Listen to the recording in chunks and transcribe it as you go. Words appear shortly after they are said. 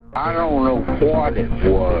I don't know what it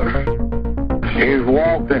was. He's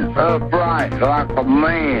walking upright like a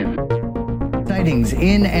man. Sightings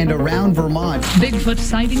in and around Vermont. Bigfoot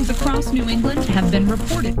sightings across New England have been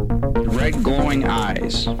reported. Red glowing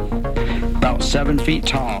eyes, about 7 feet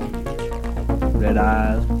tall. Red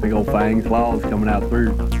eyes, big old fangs, claws coming out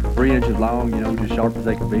through 3 inches long, just sharp as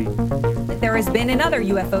they can be. There has been another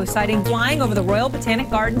UFO sighting flying over the Royal Botanic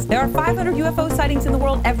Gardens. There are 500 UFO sightings in the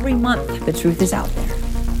world every month. The truth is out there.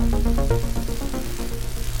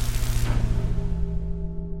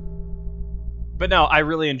 But no, I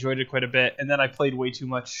really enjoyed it quite a bit, and then I played way too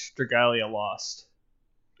much Dragalia Lost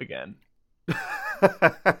again.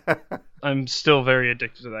 I'm still very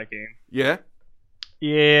addicted to that game. Yeah?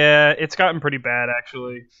 Yeah, it's gotten pretty bad,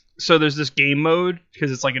 actually. So there's this game mode,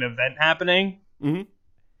 because it's like an event happening,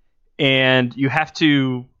 and you have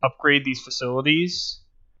to upgrade these facilities,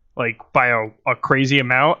 like, by a crazy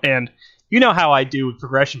amount, and you know how I do with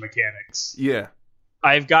progression mechanics. Yeah.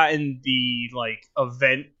 I've gotten the like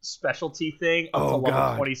event specialty thing up to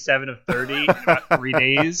level 27 of 30 in about 3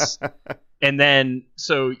 days. And then,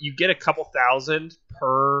 so you get a couple thousand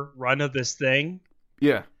per run of this thing.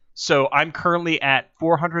 Yeah. So I'm currently at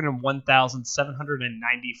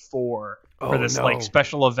 401,794 for this like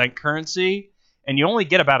special event currency. And you only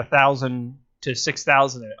get about 1,000 to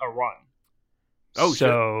 6,000 a run. Oh,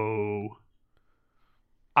 so shit.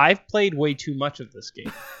 I've played way too much of this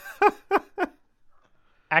game.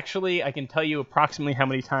 Actually, I can tell you approximately how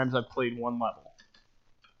many times I've played one level.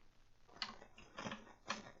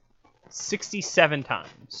 67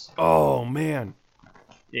 times. Oh, man.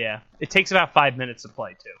 Yeah. It takes about 5 minutes to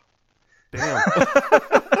play, too. Damn.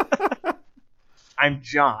 I'm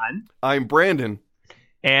John. I'm Brandon.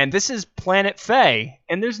 And this is Planet Fae.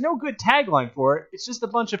 And there's no good tagline for it. It's just a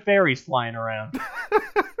bunch of fairies flying around.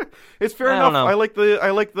 It's fair enough. I like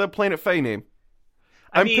the Planet Fae name.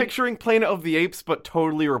 I'm picturing Planet of the Apes, but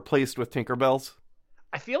totally replaced with Tinkerbells.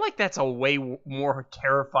 I feel like that's a way more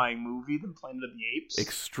terrifying movie than Planet of the Apes.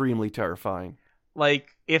 Extremely terrifying. Like,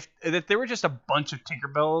 if there were just a bunch of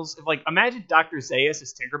Tinkerbells, imagine Dr. Zaius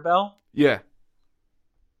as Tinkerbell. Yeah.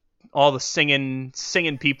 All the singing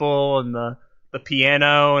people and the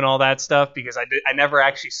piano and all that stuff, because I never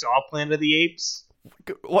actually saw Planet of the Apes.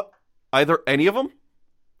 What? Either any of them?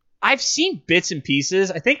 I've seen bits and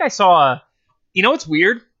pieces. I think I saw you know what's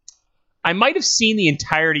weird? I might have seen the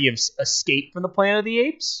entirety of Escape from the Planet of the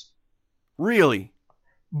Apes. Really?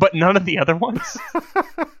 But none of the other ones.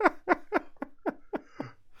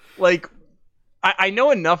 I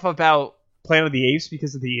know enough about Planet of the Apes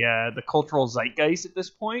because of the cultural zeitgeist at this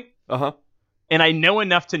point. Uh-huh. And I know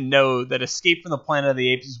enough to know that Escape from the Planet of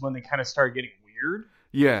the Apes is when they kind of started getting weird.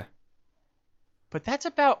 Yeah. But that's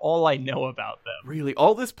about all I know about them. Really?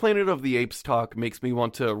 All this Planet of the Apes talk makes me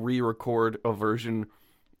want to re-record a version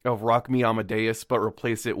of Rock Me Amadeus, but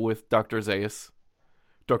replace it with Dr. Zaius.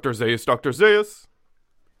 Dr. Zaius, Dr. Zaius!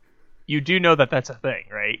 You do know that that's a thing,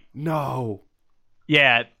 right? No.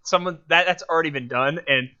 Yeah, that's already been done,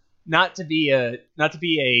 and not to be a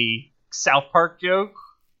South Park joke,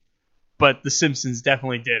 but The Simpsons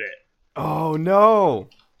definitely did it. Oh, no.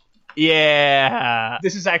 Yeah.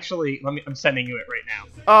 This is actually... I'm sending you it right now.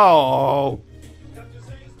 Oh. Dr.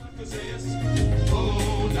 Zaius.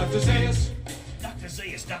 Oh, Dr. Zaius. Dr.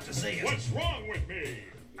 Zaius, Dr. Zaius. What's wrong with me?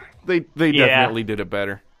 They definitely did it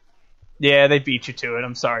better. Yeah, they beat you to it.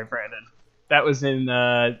 I'm sorry, Brandon. That was in...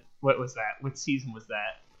 what was that? What season was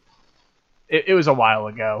that? It was a while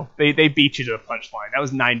ago. They beat you to a punchline. That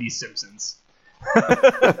was 90s Simpsons.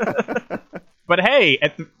 But hey,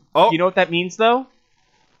 you know what that means, though?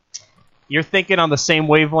 You're thinking on the same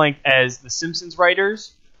wavelength as the Simpsons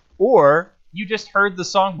writers, or you just heard the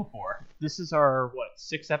song before. This is our,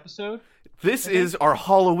 6th episode? This is our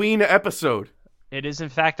Halloween episode. It is, in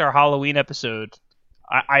fact, our Halloween episode.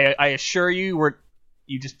 I assure you,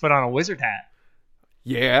 you just put on a wizard hat.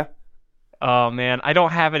 Yeah. Oh, man. I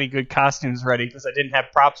don't have any good costumes ready because I didn't have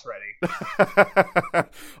props ready.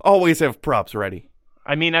 Always have props ready.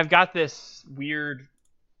 I mean, I've got this weird...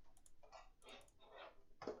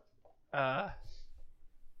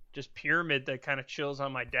 just pyramid that kind of chills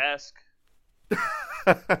on my desk. So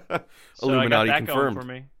Illuminati I got that confirmed. going for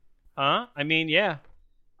me. Huh? I mean, yeah.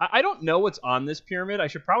 I don't know what's on this pyramid. I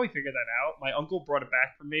should probably figure that out. My uncle brought it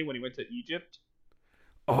back for me when he went to Egypt.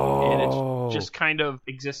 Oh. And it just kind of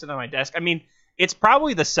existed on my desk. I mean, it's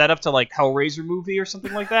probably the setup to Hellraiser movie or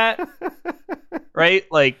something like that. Right?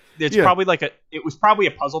 It's probably it was probably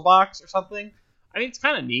a puzzle box or something. I mean, it's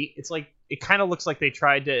kind of neat. It's it kind of looks like they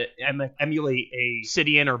tried to emulate a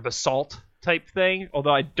obsidian or basalt type thing,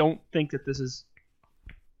 although I don't think that this is...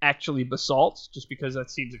 actually basalt, just because that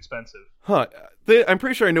seems expensive. Huh. I'm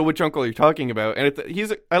pretty sure I know which uncle you're talking about, and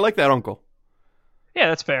I like that uncle. Yeah,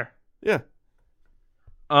 that's fair. Yeah.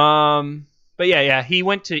 But yeah, he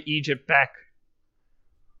went to Egypt back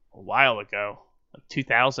a while ago, like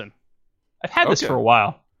 2000. I've had this for a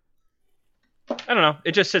while. I don't know.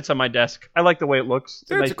 It just sits on my desk. I like the way it looks.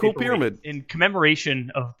 It's a cool pyramid. In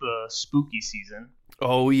commemoration of the spooky season.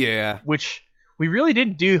 Oh, yeah. Which we really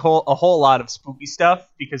didn't do a whole lot of spooky stuff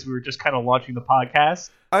because we were just kind of launching the podcast.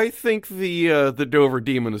 I think the Dover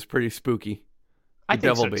Demon is pretty spooky. I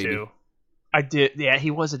think so, too. I did. Yeah,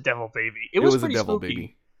 he was a devil baby. It was pretty a devil spooky.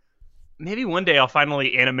 baby. Maybe one day I'll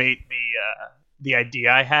finally animate the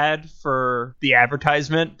idea I had for the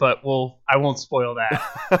advertisement, but I won't spoil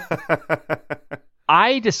that.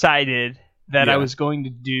 I decided that I was going to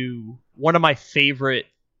do one of my favorite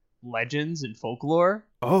legends and folklore.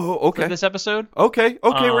 Oh, okay. For this episode. Okay,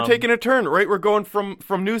 we're taking a turn, right? We're going from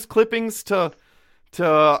news clippings to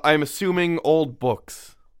I'm assuming old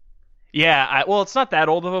books. Yeah, well, it's not that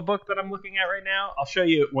old of a book that I'm looking at right now. I'll show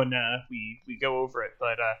you when we go over it.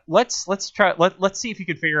 But let's see if you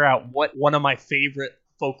can figure out what one of my favorite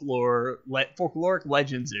folkloric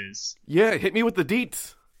legends is. Yeah, hit me with the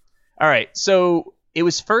deets. All right, so it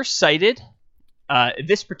was first cited,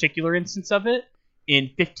 this particular instance of it, in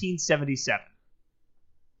 1577.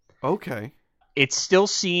 Okay. It's still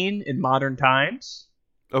seen in modern times.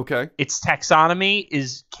 Okay. Its taxonomy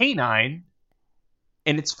is canine.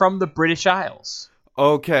 And it's from the British Isles.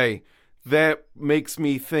 Okay, that makes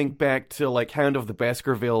me think back to like Hound of the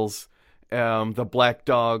Baskervilles, the Black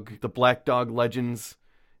Dog legends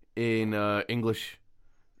in the English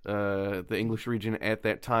region at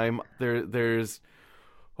that time. There's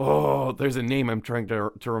a name I'm trying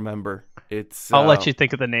to remember. I'll let you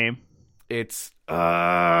think of the name. It's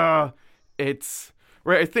right.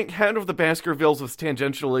 I think Hound of the Baskervilles was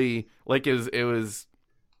tangentially like it was.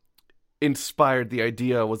 The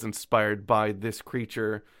idea was inspired by this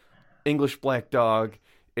creature, English black dog.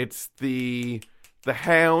 It's the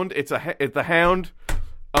hound. It's the hound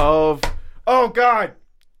of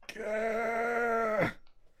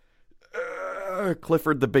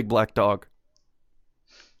Clifford the Big Black Dog.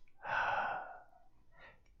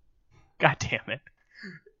 God damn it!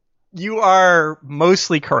 You are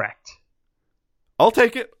mostly correct. I'll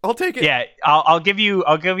take it. Yeah, I'll give you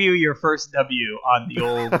your first W on the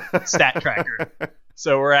old stat tracker.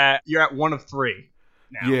 So you're at 1 of 3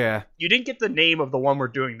 now. Yeah. You didn't get the name of the one we're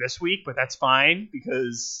doing this week, but that's fine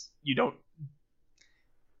because you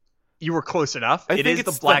were close enough. I think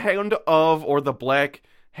it's the Black Hound of or the Black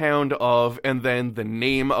Hound of, and then the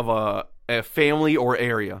name of a family or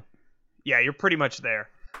area. Yeah, you're pretty much there.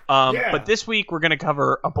 But this week we're going to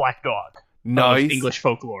cover a black dog. Nice. Of English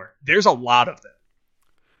folklore. There's a lot of them.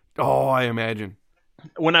 Oh, I imagine.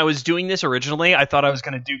 When I was doing this originally, I thought I was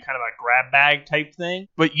going to do kind of a grab bag type thing,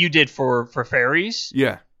 but you did for fairies.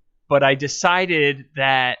 Yeah. But I decided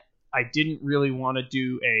that I didn't really want to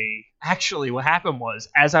do Actually, what happened was,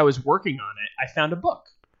 as I was working on it, I found a book.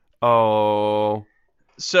 Oh.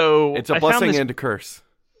 So it's a blessing and a curse.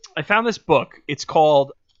 I found this book. It's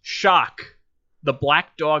called Shock, the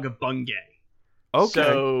Black Dog of Bungay.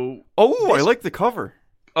 Okay. I like the cover.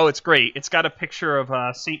 Oh, it's great. It's got a picture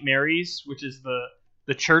of St. Mary's, which is the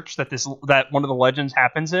church that one of the legends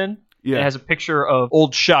happens in. Yeah. It has a picture of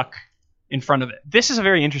Old Shuck in front of it. This is a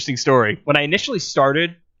very interesting story. When I initially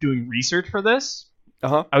started doing research for this,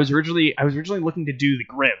 I was originally looking to do the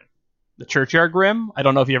Grimm, the Churchyard Grimm. I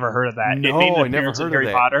don't know if you ever heard of that. No, I never heard of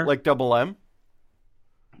that. Potter. Like double M?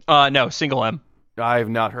 No, single M. I have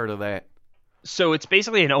not heard of that. So it's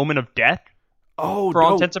basically an omen of death. Oh, for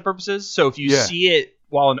all intents and purposes. So if you see it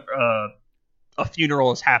while a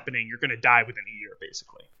funeral is happening, you're going to die within a year,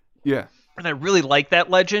 basically. Yeah. And I really like that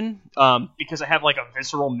legend because I have like a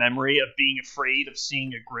visceral memory of being afraid of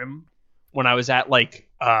seeing a Grimm when I was at like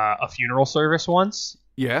a funeral service once.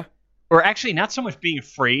 Yeah. Or actually, not so much being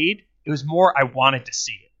afraid. It was more I wanted to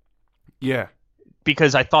see it. Yeah.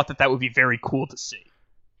 Because I thought that would be very cool to see.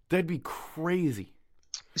 That'd be crazy.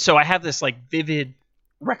 So I have this like vivid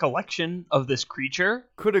recollection of this creature.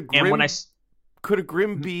 Could a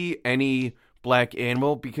Grimm be any black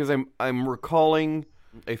animal? Because I'm recalling,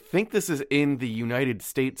 I think this is in the United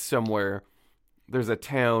States somewhere. There's a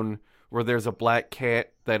town where there's a black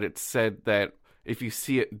cat that it's said that if you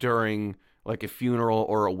see it during like a funeral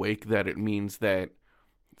or a wake, that it means that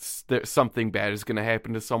something bad is going to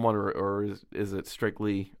happen to someone, or is it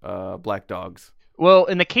strictly black dogs? Well,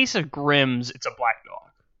 in the case of Grimms, it's a black dog.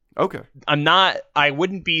 Okay. I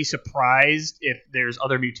wouldn't be surprised if there's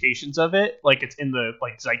other mutations of it, like it's in the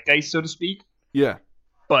like zeitgeist, so to speak. Yeah.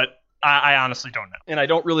 But I honestly don't know. And I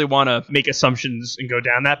don't really want to make assumptions and go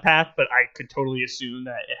down that path, but I could totally assume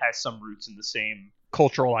that it has some roots in the same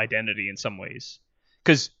cultural identity in some ways.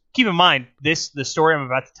 Because keep in mind, the story I'm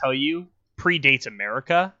about to tell you predates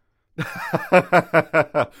America.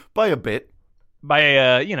 By a bit. By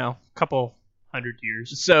a couple hundred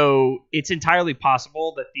years. So it's entirely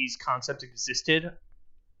possible that these concepts existed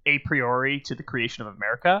a priori to the creation of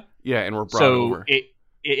America. Yeah, and were brought over.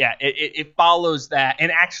 It follows that,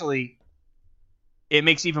 and actually, it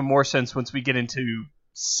makes even more sense once we get into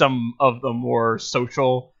some of the more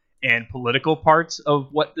social and political parts of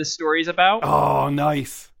what this story is about. Oh,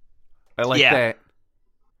 nice! I like that.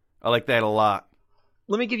 I like that a lot.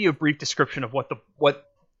 Let me give you a brief description of what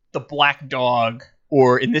the black dog,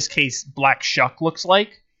 or in this case, black shuck, looks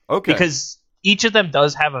like. Okay. Because each of them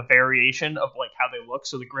does have a variation of like how they look.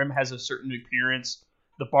 So the Grim has a certain appearance.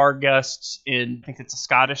 The Barghusts, I think it's a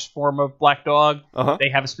Scottish form of black dog, they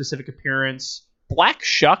have a specific appearance. Black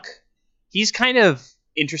Shuck, he's kind of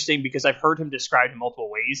interesting because I've heard him described in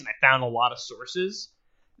multiple ways, and I found a lot of sources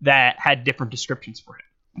that had different descriptions for him.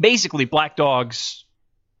 Basically, black dogs,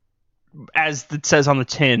 as it says on the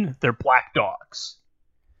tin, they're black dogs.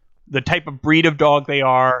 The type of breed of dog they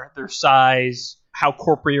are, their size, how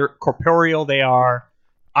corporeal they are,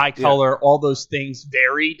 eye color, all those things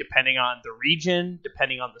vary depending on the region,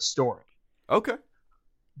 depending on the story. Okay.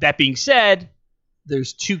 That being said,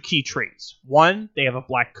 there's two key traits. One, they have a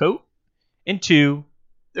black coat, and two,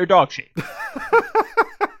 they're dog-shaped,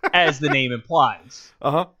 as the name implies.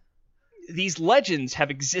 These legends have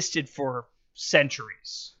existed for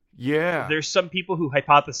centuries. Yeah. There's some people who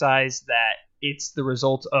hypothesize that it's the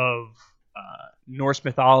result of Norse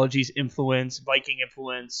mythology's influence, Viking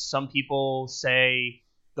influence. Some people say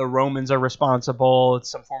the Romans are responsible. It's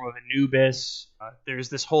some form of Anubis. There's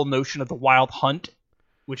this whole notion of the Wild Hunt,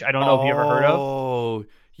 which I don't know if you ever heard of. Oh,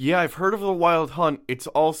 yeah, I've heard of the Wild Hunt. It's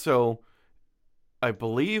also, I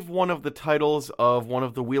believe, one of the titles of one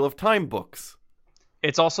of the Wheel of Time books.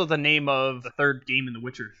 It's also the name of the third game in the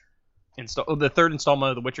Witcher, the third installment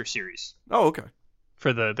of the Witcher series. Oh, okay.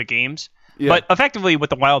 For the games. Yeah. But effectively what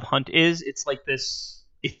the Wild Hunt is, it's like this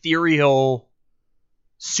ethereal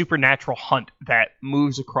supernatural hunt that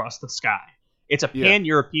moves across the sky. It's a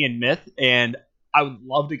pan-European myth, and I would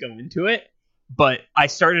love to go into it, but I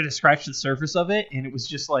started to scratch the surface of it, and it was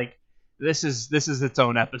just like, this is its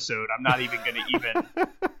own episode. I'm not even going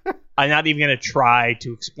to try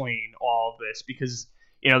to explain all of this because,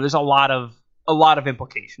 there's a lot of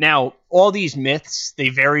implication. Now, all these myths, they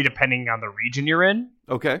vary depending on the region you're in.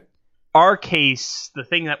 Okay. Our case, the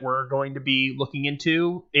thing that we're going to be looking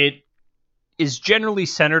into, it is generally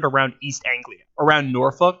centered around East Anglia, around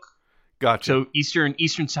Norfolk. Gotcha. So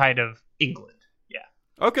eastern side of England. Yeah.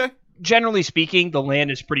 Okay. Generally speaking, the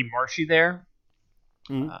land is pretty marshy there.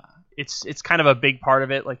 Mm-hmm. It's kind of a big part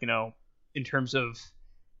of it, like, in terms of,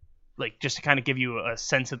 like, just to kind of give you a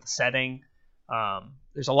sense of the setting.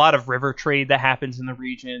 There's a lot of river trade that happens in the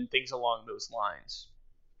region, things along those lines.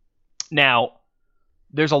 Now,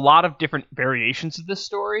 there's a lot of different variations of this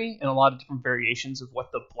story and a lot of different variations of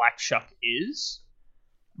what the Black Shuck is.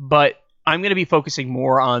 But I'm going to be focusing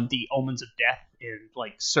more on the omens of death and,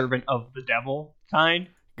 like, servant of the devil kind.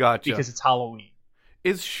 Gotcha. Because it's Halloween.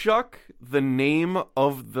 Is Shuck the name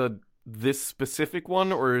of this specific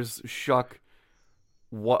one, or is Shuck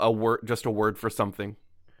just a word for something?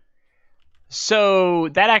 So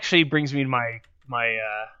that actually brings me to my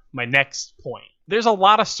next point. There's a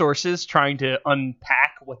lot of sources trying to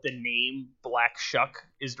unpack what the name Black Shuck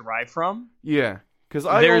is derived from. Yeah, because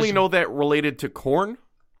I only know that related to corn.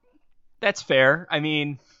 That's fair. I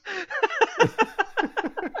mean,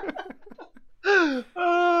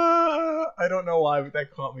 I don't know why, but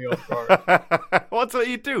that caught me off guard. Well, that's what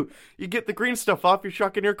you do. You get the green stuff off, you're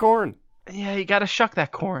shucking your corn. Yeah, you gotta shuck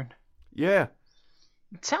that corn. Yeah.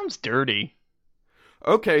 It sounds dirty.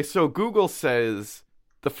 Okay, so Google says,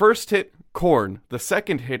 the first hit, corn. The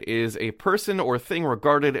second hit is a person or thing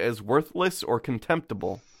regarded as worthless or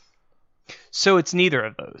contemptible. So it's neither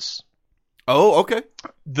of those. Oh, okay.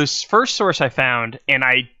 This first source I found, and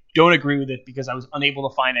I don't agree with it because I was unable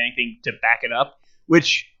to find anything to back it up,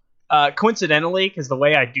 which coincidentally, because the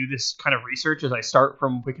way I do this kind of research is I start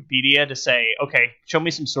from Wikipedia to say, okay, show me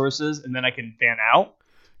some sources, and then I can fan out.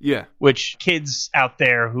 Yeah. Which kids out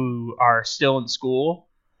there who are still in school,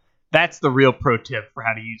 that's the real pro tip for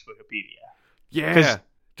how to use Wikipedia. Yeah.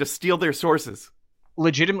 Just steal their sources.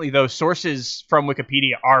 Legitimately, though, sources from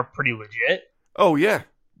Wikipedia are pretty legit. Oh, yeah.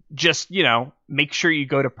 Just, make sure you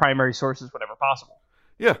go to primary sources whenever possible.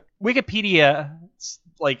 Yeah. Wikipedia,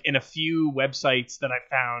 like in a few websites that I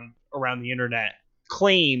found around the internet,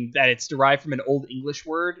 claim that it's derived from an Old English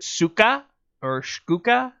word, suka or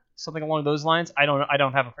shkuka, something along those lines. I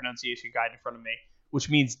don't have a pronunciation guide in front of me, which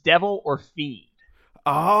means devil or fiend.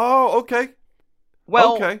 Oh, okay.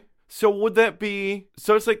 Well, okay. So would that be?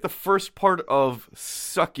 So it's like the first part of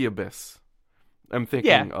succubus. I'm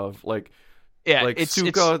thinking of like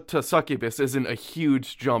suka to succubus isn't a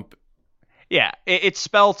huge jump. Yeah, it's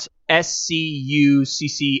spelt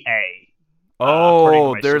SCUCCA.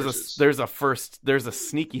 Oh, there's a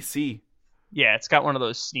sneaky C. Yeah, it's got one of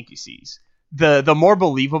those sneaky C's. The more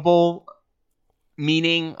believable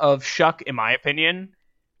meaning of shuck, in my opinion,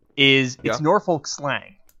 is it's Norfolk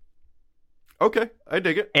slang. Okay, I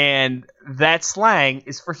dig it. And that slang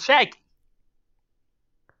is for shaggy.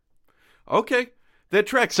 Okay, that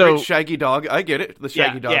tracks. So, right? Shaggy dog, I get it. The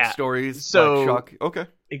shaggy dog stories. So shuck. Okay,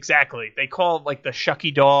 exactly. They call it like the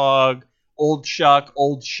shucky dog, old shuck,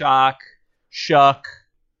 old shock, shuck,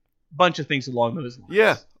 bunch of things along those lines.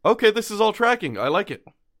 Yeah. Okay, this is all tracking. I like it.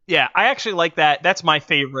 Yeah, I actually like that. That's my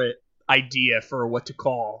favorite idea for what to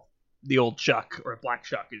call the old shuck or a black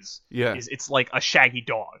shuck is it's like a shaggy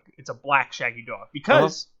dog. It's a black shaggy dog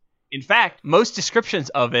because, in fact, most descriptions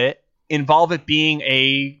of it involve it being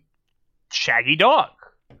a shaggy dog.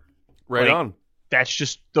 Right on. That's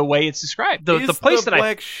just the way it's described. The place the that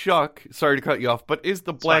black shuck. Sorry to cut you off, but is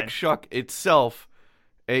the black shuck itself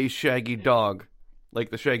a shaggy dog, like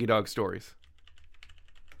the Shaggy Dog stories?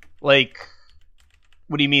 Like,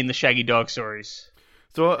 what do you mean the Shaggy Dog stories?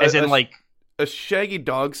 So, as in like. A shaggy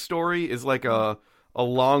dog story is like a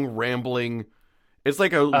long rambling. It's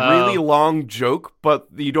like a really long joke, but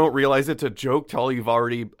you don't realize it's a joke till you've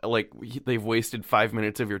already they've wasted 5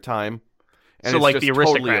 minutes of your time. And so it's like just the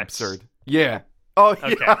Aristocrats. Totally absurd. Yeah. Oh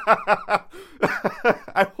okay. Yeah.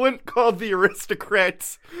 I wouldn't call the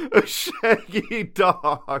Aristocrats a shaggy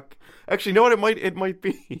dog. Actually, you know what? It might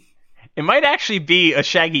be. It might actually be a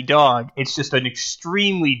shaggy dog. It's just an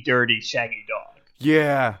extremely dirty shaggy dog.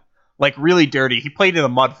 Yeah. Like, really dirty. He played in the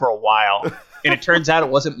mud for a while. And it turns out it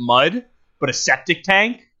wasn't mud, but a septic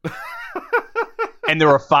tank. And there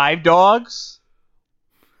were 5 dogs.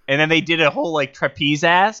 And then they did a whole, like, trapeze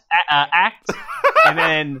act. And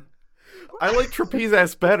then... I like trapeze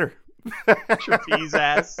ass better. Trapeze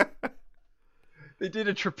ass. They did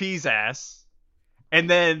a trapeze ass. And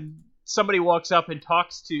then somebody walks up and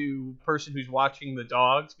talks to the person who's watching the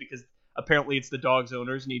dogs, because apparently it's the dog's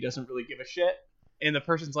owners and he doesn't really give a shit. And the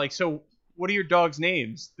person's like, so what are your dog's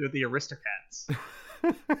names? They're the Aristocats.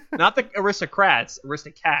 Not the Aristocrats,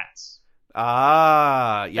 Aristocats.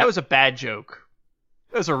 Ah, yeah. That was a bad joke.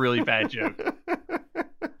 That was a really bad joke.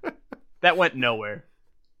 That went nowhere.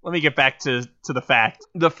 Let me get back to the fact.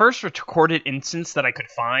 The first recorded instance that I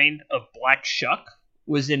could find of black shuck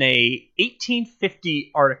was in a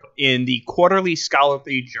 1850 article in the Quarterly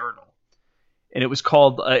Scholarly Journal. And it was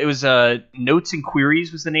called, Notes and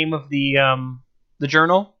Queries was the name of the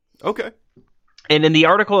journal. Okay. And in the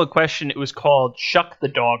article in question, it was called Shuck the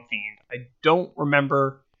Dog Fiend. I don't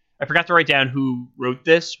remember. I forgot to write down who wrote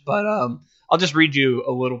this, but I'll just read you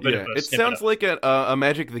a little bit of a It sounds like a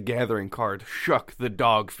Magic the Gathering card. Shuck the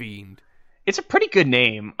Dog Fiend. It's a pretty good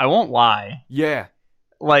name. I won't lie. Yeah.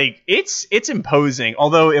 Like, it's imposing,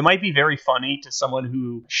 although it might be very funny to someone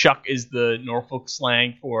who Shuck is the Norfolk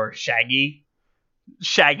slang for Shaggy.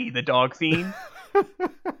 Shaggy the Dog Fiend.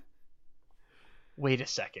 Wait a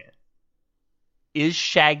second. Is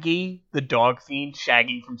Shaggy the Dog Fiend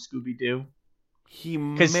Shaggy from Scooby-Doo? He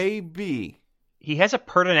may be. He has a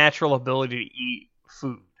preternatural ability to eat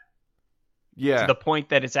food. Yeah. To the point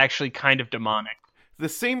that it's actually kind of demonic. The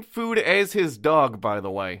same food as his dog, by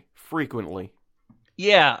the way. Frequently.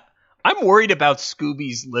 Yeah. I'm worried about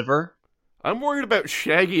Scooby's liver. I'm worried about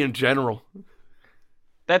Shaggy in general.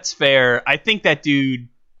 That's fair. I think that dude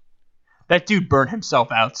burnt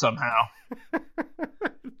himself out somehow.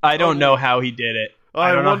 I don't know how he did it.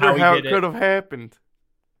 I wonder how it could have happened.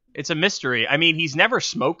 It's a mystery. I mean, he's never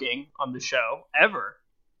smoking on the show. Ever.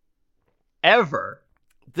 Ever.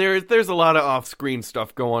 There's a lot of off-screen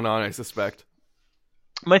stuff going on, I suspect.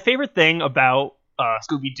 My favorite thing about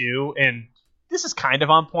Scooby-Doo, and this is kind of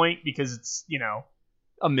on point because it's,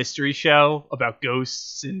 a mystery show about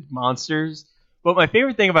ghosts and monsters. But my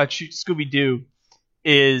favorite thing about Scooby-Doo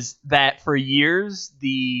is that for years,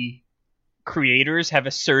 the creators have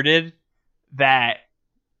asserted that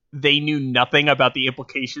they knew nothing about the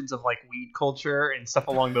implications of, like, weed culture and stuff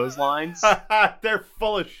along those lines. They're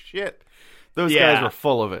full of shit. Those guys were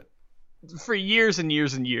full of it. For years and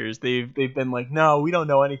years and years, they've been like, no, we don't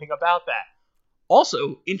know anything about that.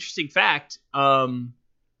 Also, interesting fact,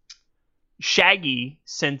 Shaggy,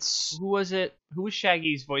 since... Who was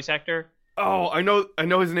Shaggy's voice actor? Oh, I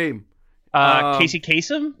know his name. Casey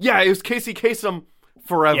Kasem? Yeah, it was Casey Kasem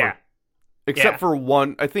forever. Yeah. Except for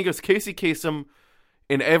one. I think it was Casey Kasem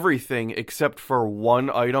in everything except for one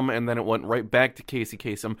item, and then it went right back to Casey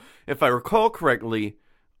Kasem. If I recall correctly,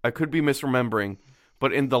 I could be misremembering,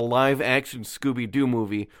 but in the live-action Scooby-Doo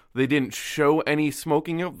movie, they didn't show any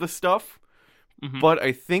smoking of the stuff, but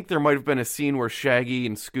I think there might have been a scene where Shaggy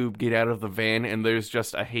and Scoob get out of the van, and there's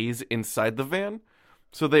just a haze inside the van.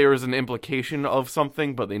 So there is an implication of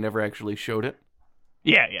something, but they never actually showed it.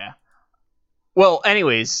 Yeah. Well,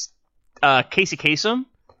 anyways, Casey Kasem,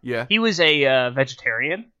 Yeah. he was a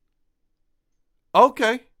vegetarian.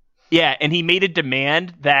 Okay. Yeah, and he made a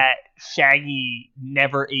demand that Shaggy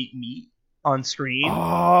never ate meat on screen.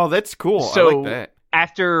 Oh, that's cool. So I like that.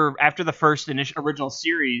 after the first original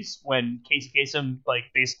series, when Casey Kasem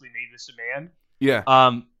basically made this demand,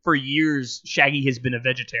 Yeah. for years Shaggy has been a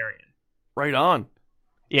vegetarian. Right on.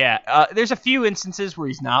 Yeah, there's a few instances where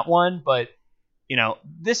he's not one, but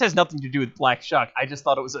this has nothing to do with Black Shuck. I just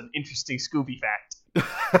thought it was an interesting Scooby fact.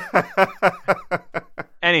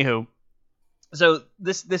 Anywho, so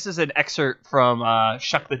this is an excerpt from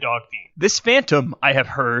Shuck the Dog Fiend. This phantom, I have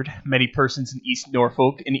heard many persons in East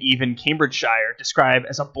Norfolk and even Cambridgeshire describe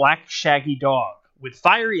as a black shaggy dog with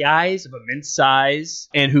fiery eyes of immense size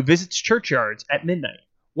and who visits churchyards at midnight.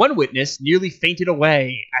 One witness nearly fainted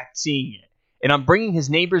away at seeing it, and on bringing his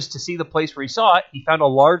neighbors to see the place where he saw it, he found a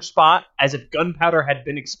large spot as if gunpowder had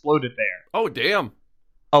been exploded there. Oh, damn.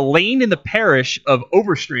 A lane in the parish of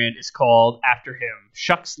Overstrand is called after him,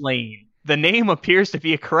 Shuck's Lane. The name appears to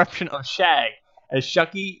be a corruption of Shag, as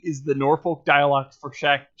Shucky is the Norfolk dialect for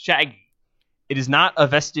Shaggy. It is not a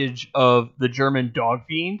vestige of the German dog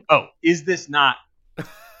fiend. Oh, is this not?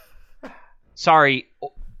 Sorry,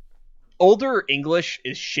 older English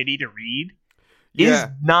is shitty to read. Yeah. Is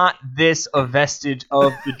not this a vestige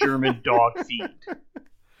of the German dog fiend?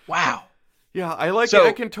 Wow. Yeah, I like it.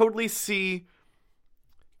 I can totally see,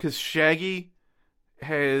 because Shaggy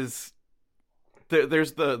has,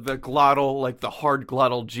 there's the glottal, like the hard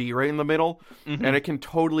glottal G right in the middle, and I can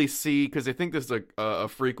totally see, because I think this is a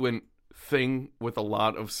frequent thing with a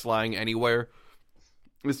lot of slang anywhere,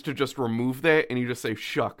 is to just remove that, and you just say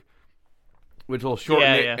shuck, which will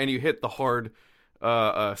shorten it, and you hit the hard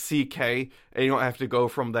CK, and you don't have to go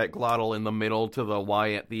from that glottal in the middle to the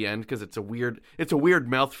Y at the end, because it's a weird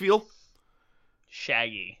mouthfeel.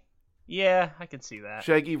 Shaggy. Yeah, I can see that.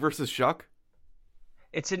 Shaggy versus Shuck?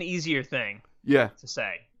 It's an easier thing to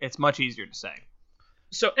say. It's much easier to say.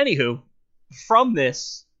 So, anywho, from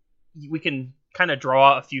this, we can kind of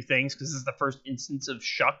draw a few things, because this is the first instance of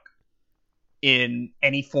Shuck in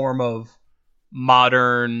any form of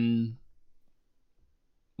modern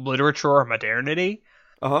literature or modernity.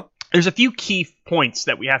 There's a few key points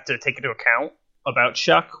that we have to take into account about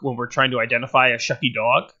Shuck when we're trying to identify a Shucky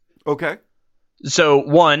dog. Okay. So,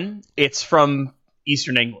 one, it's from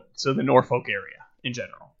Eastern England, so the Norfolk area in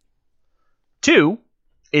general. Two,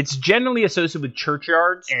 it's generally associated with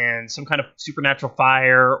churchyards and some kind of supernatural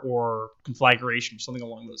fire or conflagration or something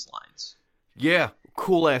along those lines. Yeah,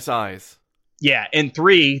 cool-ass eyes. Yeah, and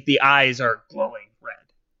three, the eyes are glowing red.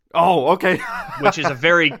 Oh, okay. Which is a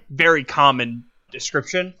very, very common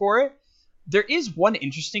description for it. There is one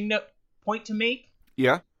interesting point to make.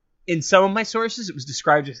 Yeah. In some of my sources, it was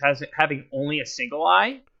described as having only a single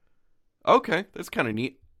eye. Okay, that's kind of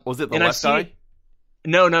neat. Was it the left eye?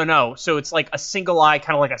 No. So it's like a single eye,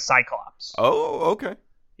 kind of like a cyclops. Oh, okay.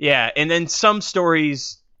 Yeah, and then some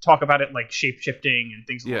stories talk about it like shape-shifting and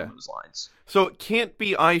things along those lines. So it can't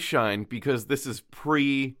be eye shine because this is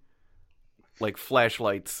pre, like,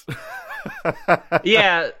 flashlights.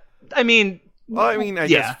 Yeah, I mean... Well, I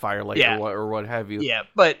guess firelight or what have you. Yeah,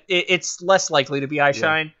 but it's less likely to be eye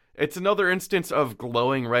shine. It's another instance of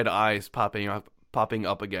glowing red eyes popping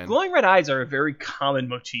up again. Glowing red eyes are a very common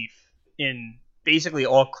motif in basically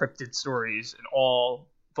all cryptid stories and all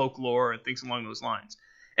folklore and things along those lines.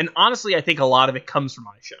 And honestly, I think a lot of it comes from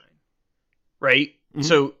eye shine. Right? Mm-hmm.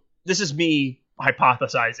 So this is me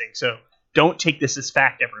hypothesizing, so don't take this as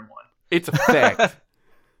fact, everyone. It's a fact.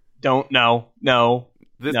 No.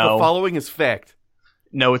 The following is fact.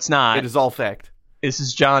 No, it's not. It is all fact. This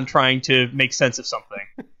is John trying to make sense of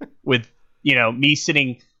something with, me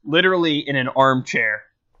sitting literally in an armchair.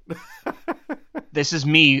 This is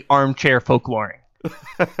me armchair folkloring.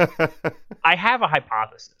 I have a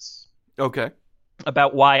hypothesis. Okay.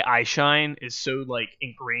 About why eye shine is so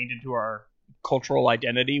ingrained into our cultural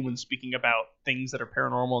identity when speaking about things that are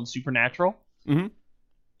paranormal and supernatural. Mm-hmm.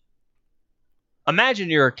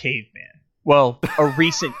 Imagine you're a caveman. Well, a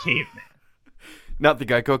recent caveman. Not the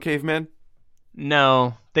Geico caveman?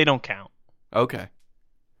 No, they don't count. Okay.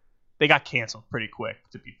 They got canceled pretty quick,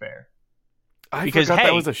 to be fair. I Because, forgot hey,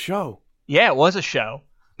 that was a show. Yeah, it was a show.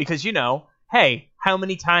 Because, hey, how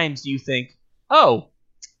many times do you think, oh,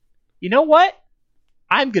 you know what?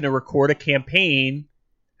 I'm going to record a campaign.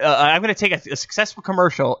 I'm going to take a successful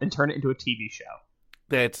commercial and turn it into a TV show.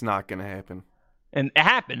 That's not going to happen. And it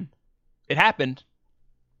happened. It happened.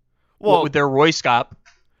 Well, with their Royskop.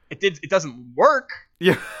 It doesn't work.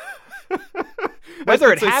 Yeah.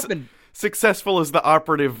 Whether it happened... Successful is the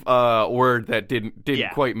operative word that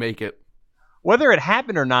didn't quite make it. Whether it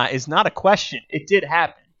happened or not is not a question. It did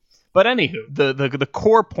happen. But anywho, the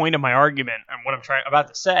core point of my argument and what I'm about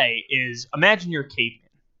to say is, imagine you're a caveman,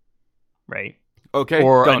 right? Okay.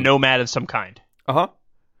 Or done. a nomad of some kind. Uh-huh.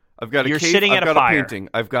 I've got a You're cave, sitting I've at a got fire. a painting.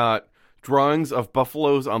 I've got drawings of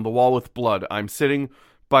buffaloes on the wall with blood. I'm sitting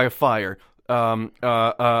by a fire. Michael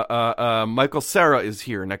Cera is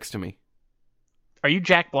here next to me. Are you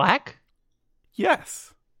Jack Black?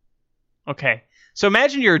 Yes. Okay. So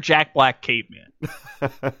imagine you're a Jack Black caveman.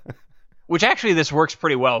 Which actually this works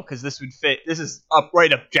pretty well because this would fit. This is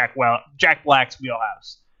right up Jack Black's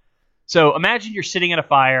wheelhouse. So imagine you're sitting at a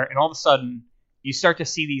fire and all of a sudden you start to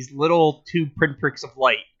see these little two pinpricks of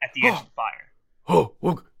light at the edge of the fire.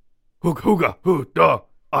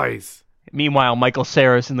 Eyes. Meanwhile, Michael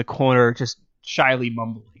Cera's in the corner just shyly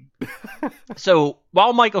mumbling. So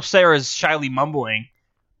while Michael Cera's shyly mumbling,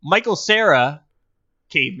 Michael Cera,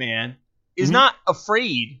 caveman, is not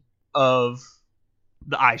afraid of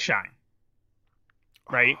the eye shine.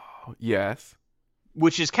 Right? Yes.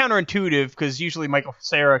 Which is counterintuitive because usually Michael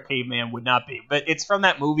Cera, caveman, would not be. But it's from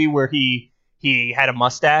that movie where he had a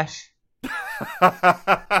mustache.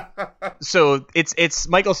 So it's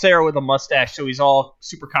Michael Cera with a mustache, so he's all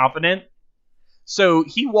super confident. So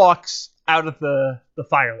he walks out of the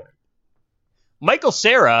firelight. Michael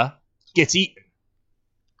Cera gets eaten.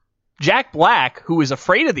 Jack Black, who is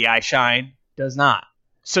afraid of the eye shine, does not.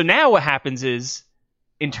 So now what happens is,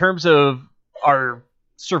 in terms of our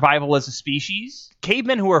survival as a species,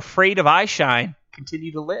 cavemen who are afraid of eye shine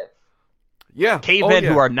continue to live. Yeah. Cavemen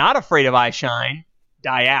who are not afraid of eye shine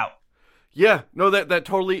die out. Yeah. No, that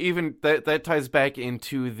totally even that ties back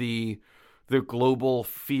into the global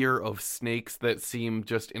fear of snakes that seem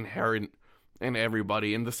just inherent in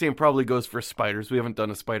everybody. And the same probably goes for spiders. We haven't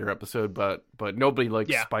done a spider episode, but nobody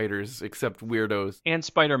likes spiders except weirdos. And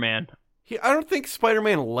Spider-Man. I don't think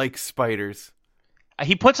Spider-Man likes spiders.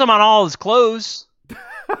 He puts them on all his clothes.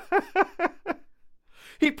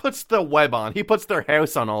 He puts the web on. He puts their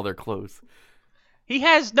house on all their clothes. He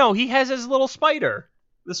has his little spider.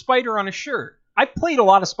 The spider on his shirt. I've played a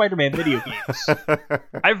lot of Spider-Man video games.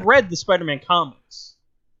 I've read the Spider-Man comics.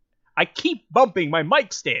 I keep bumping my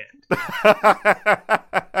mic stand.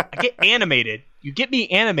 I get animated. You get me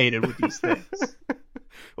animated with these things.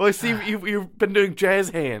 Well, I see you've been doing jazz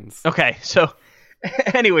hands. Okay, so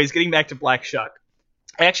anyways, getting back to Black Shuck.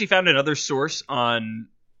 I actually found another source on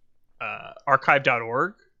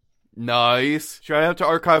archive.org. Nice. Shout out to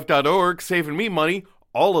archive.org, saving me money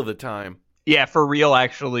all of the time. Yeah, for real,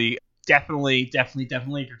 actually. Definitely, if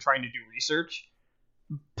you're trying to do research,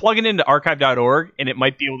 plug it into archive.org, and it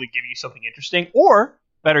might be able to give you something interesting. Or,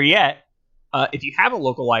 better yet, if you have a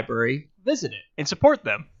local library, visit it and support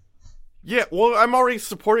them. Yeah, well, I'm already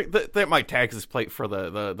supporting that my taxes plate for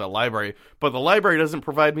the library, but the library doesn't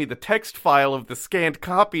provide me the text file of the scanned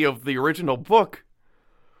copy of the original book.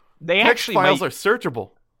 Text files are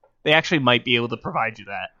searchable. They actually might be able to provide you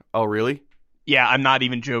that. Oh, really? Yeah, I'm not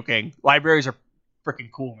even joking. Libraries are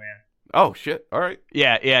freaking cool, man. Oh, shit. All right.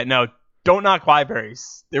 Yeah, no. Don't knock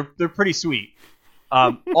libraries. They're pretty sweet.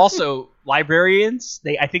 Also, librarians,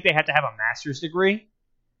 I think they have to have a master's degree.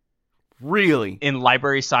 Really? In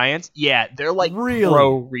library science? Yeah, they're like really?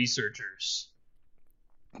 Pro researchers.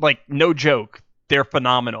 Like, no joke. They're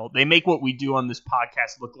phenomenal. They make what we do on this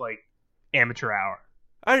podcast look like amateur hour.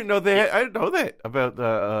 I didn't know that. I didn't know that about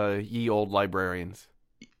the ye old librarians.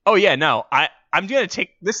 Oh yeah, no. I'm gonna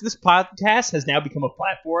take this podcast has now become a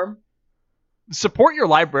platform. Support your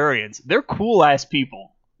librarians. They're cool ass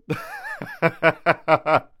people.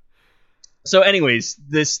 So anyways,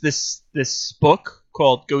 this book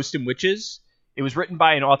called Ghost and Witches, it was written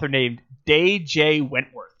by an author named Day J.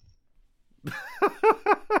 Wentworth.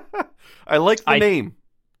 I like the name.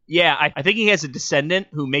 Yeah, I think he has a descendant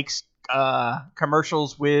who makes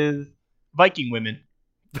commercials with Viking women.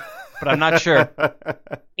 But I'm not sure.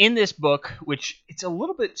 In this book, which it's a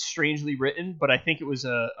little bit strangely written, but I think it was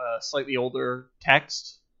a slightly older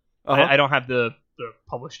text. Uh-huh. I don't have the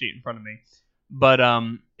published date in front of me. But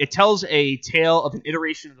it tells a tale of an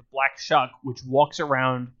iteration of the Black Shuck, which walks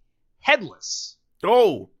around headless.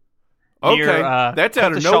 Oh, okay. Near, that's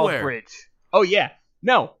out of nowhere. Bridge. Oh, yeah.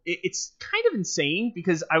 No, it's kind of insane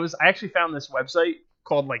because I actually found this website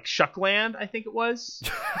called like Shuckland, I think it was.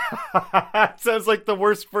 Sounds like the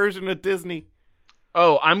worst version of Disney.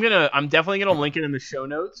 Oh, I'm definitely gonna link it in the show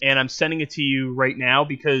notes, and I'm sending it to you right now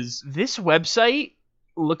because this website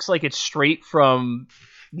looks like it's straight from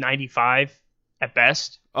 95 at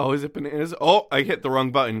best. Oh, is it bananas? Oh, I hit the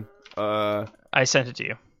wrong button. I sent it to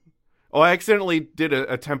you. Oh, I accidentally did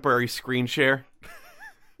a temporary screen share.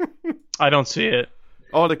 I don't see it.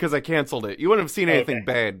 Oh, because I canceled it. You wouldn't have seen anything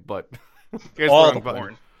bad, but here's All the the wrong button.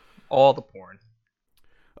 porn. All the porn.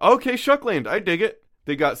 Okay, Shuckland, I dig it.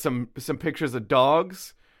 They got some pictures of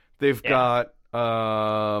dogs. They've got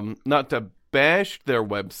not to bash their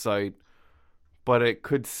website, but it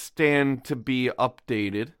could stand to be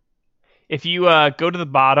updated. If you go to the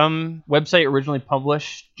bottom, website originally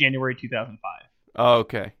published January 2005. Oh,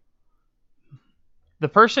 okay. The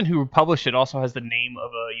person who published it also has the name of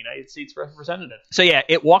a United States representative. So yeah,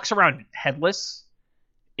 it walks around headless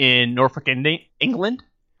in Norfolk, England.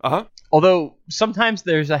 Uh-huh. Although sometimes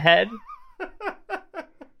there's a head.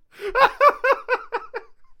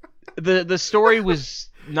 The story was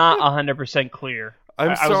not 100% clear. I'm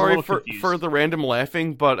I was a sorry little for confused. the random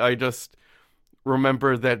laughing, but I just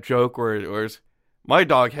remember that joke where it was, my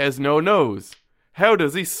dog has no nose. How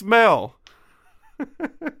does he smell?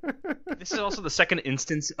 This is also the second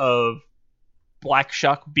instance of Black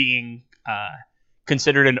Shuck being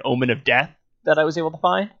considered an omen of death that I was able to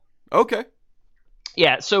find. Okay.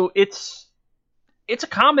 Yeah, so it's a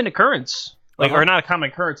common occurrence. Uh-huh. Or not a common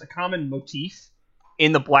occurrence, a common motif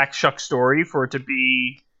in the Black Shuck story for it to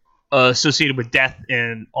be associated with death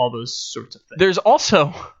and all those sorts of things. There's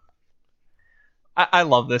also... I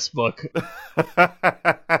love this book.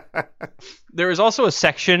 There is also a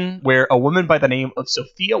section where a woman by the name of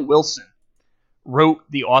Sophia Wilson wrote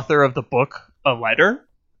the author of the book a letter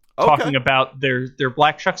talking about their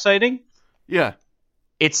Black Shuck sighting. Yeah.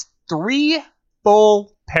 It's 3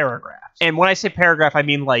 full paragraphs. And when I say paragraph, I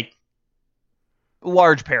mean like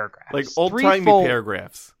large paragraphs. Like old-timey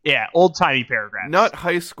paragraphs. Yeah, old-timey paragraphs. Not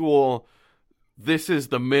high school, this is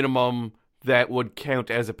the minimum that would count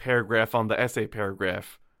as a paragraph on the essay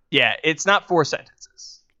paragraph. Yeah, it's not 4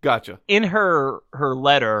 sentences. Gotcha. In her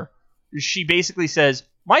letter, she basically says,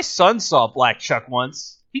 my son saw Black Shuck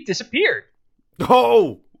once. He disappeared.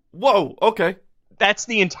 Oh! Whoa, okay. That's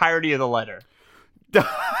the entirety of the letter.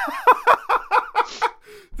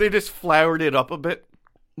 They just flowered it up a bit?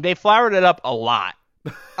 They flowered it up a lot.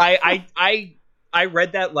 I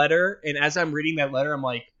read that letter, and as I'm reading that letter, I'm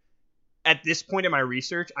like, at this point in my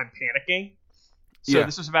research, I'm panicking. So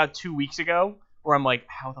This was about 2 weeks ago, where I'm like,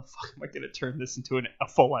 how the fuck am I going to turn this into a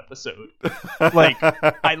full episode? Like,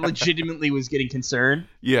 I legitimately was getting concerned.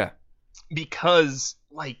 Yeah. Because,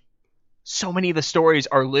 like, so many of the stories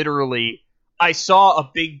are literally, I saw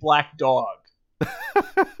a big black dog.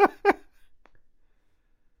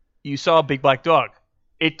 You saw a big black dog.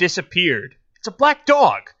 It disappeared. It's a black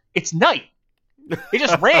dog. It's night. It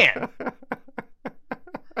just ran.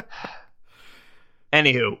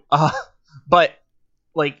 Anywho, but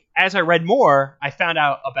like as I read more, I found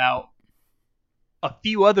out about a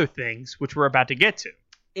few other things which we're about to get to.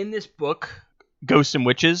 In this book, Ghosts and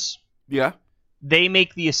Witches, they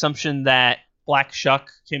make the assumption that Black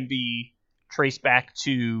Shuck can be traced back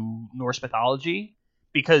to Norse mythology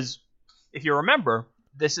because if you remember,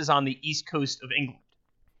 this is on the east coast of England.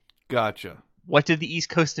 Gotcha. What did the east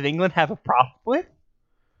coast of England have a problem with?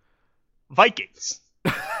 Vikings.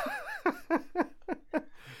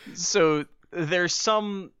 So there's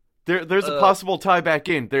some there's a possible tie back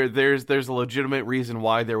in. There's a legitimate reason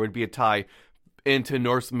why there would be a tie into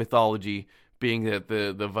Norse mythology, being that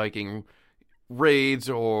the Viking raids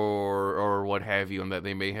or what have you, and that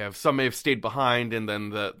they may have stayed behind, and then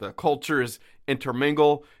the cultures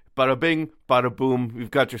intermingle. Bada bing, bada boom.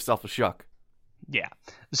 You've got yourself a Shuck. Yeah.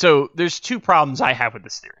 So there's 2 problems I have with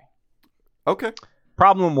this theory. Okay.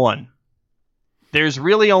 Problem 1. There's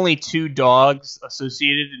really only 2 dogs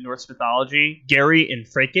associated in Norse mythology, Gary and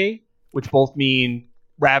Freke, which both mean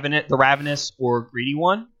the ravenous or greedy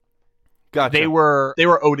one. Gotcha. They were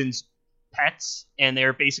Odin's pets, and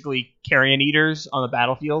they're basically carrion eaters on the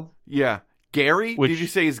battlefield. Yeah. Gary? Did you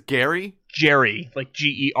say is Gary? Jerry, like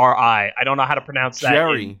Geri. I don't know how to pronounce that.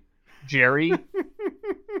 Jerry.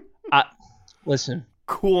 Listen.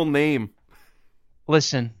 Cool name.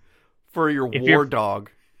 Listen. For your war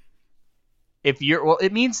dog. It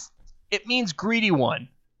means greedy one,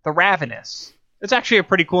 the ravenous. It's actually a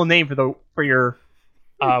pretty cool name for your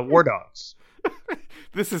war dogs.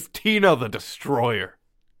 This is Tina the Destroyer.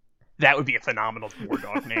 That would be a phenomenal war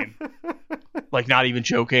dog name. Like, not even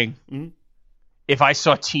joking. Mm-hmm. If I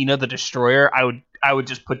saw Tina the Destroyer, I would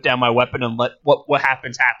just put down my weapon and let what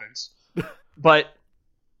happens happens. But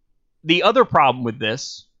the other problem with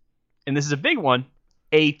this, and this is a big one,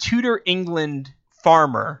 a Tudor England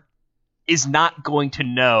farmer is not going to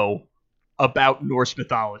know about Norse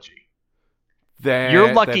mythology.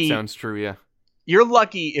 You're lucky. That sounds true, yeah. You're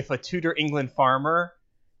lucky if a Tudor England farmer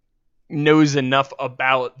knows enough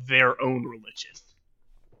about their own religion.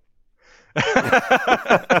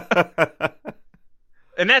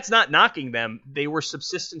 And that's not knocking them. They were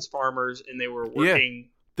subsistence farmers and they were working.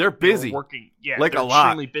 Yeah, they're busy. They were working, yeah, like they're a lot.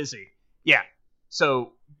 Extremely busy. Yeah.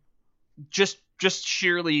 So just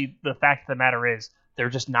sheerly the fact of the matter is they're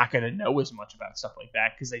just not going to know as much about stuff like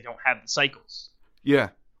that because they don't have the cycles. Yeah.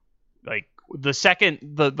 Like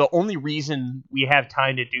the only reason we have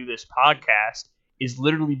time to do this podcast is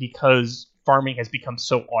literally because farming has become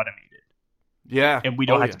so automated. Yeah. And we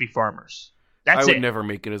don't have to be farmers. That's I would it. never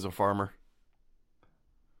make it as a farmer.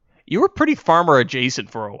 You were pretty farmer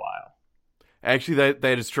adjacent for a while. Actually,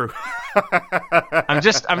 that is true. I'm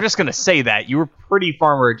just gonna say that you were pretty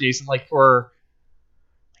farmer adjacent, like for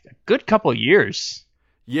a good couple of years.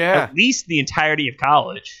 Yeah, at least the entirety of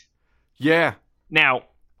college. Yeah. Now,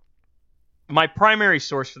 my primary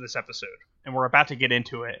source for this episode, and we're about to get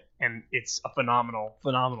into it, and it's a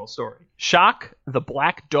phenomenal story. Shock, the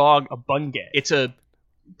Black Dog of Bungay. It's a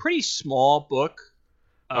pretty small book,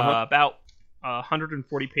 about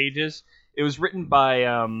 140 pages. It was written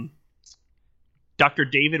by Dr.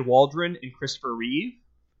 David Waldron and Christopher Reeve.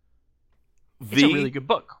 It's a really good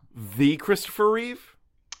book. The Christopher Reeve?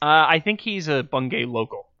 I think he's a Bungay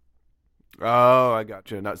local. Oh, I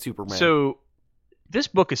gotcha. Not Superman. So, this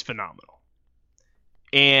book is phenomenal.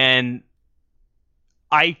 And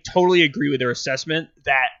I totally agree with their assessment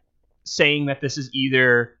that saying that this is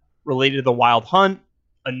either related to the Wild Hunt,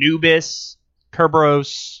 Anubis,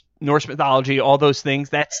 Kerberos, Norse mythology, all those things,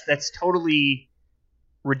 that's totally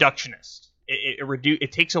reductionist.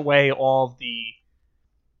 It takes away all the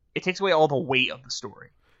weight of the story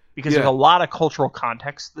because there's a lot of cultural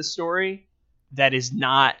context to the story that is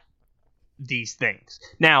not these things.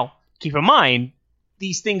 Now, keep in mind,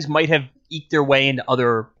 these things might have eked their way into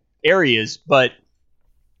other areas, but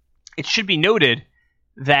it should be noted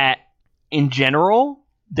that in general,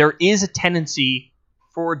 there is a tendency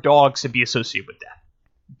for dogs to be associated with death.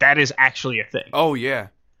 That is actually a thing. Oh yeah.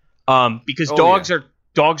 Because dogs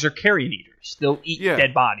are carrion eaters. They'll eat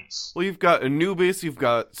dead bodies. Well, you've got Anubis, you've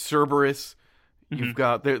got Cerberus, you've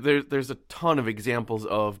got there's a ton of examples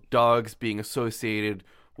of dogs being associated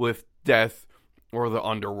with death or the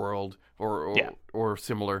underworld or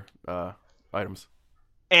similar items.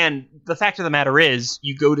 And the fact of the matter is,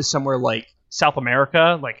 you go to somewhere like South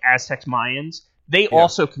America, like Aztecs, Mayans, they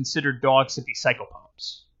also considered dogs to be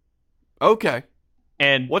psychopomps. Okay.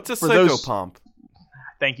 And what's a psychopomp?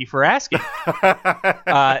 Thank you for asking.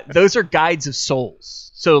 Those are guides of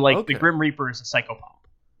souls. So, like, the Grim Reaper is a psychopomp.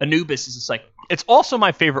 Anubis is a psychopomp. It's also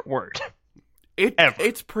my favorite word.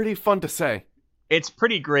 It's pretty fun to say. It's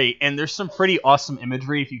pretty great, and there's some pretty awesome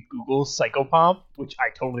imagery if you Google psychopomp, which I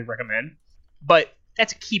totally recommend. But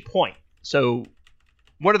that's a key point. So,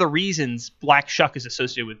 one of the reasons Black Shuck is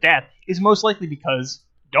associated with death is most likely because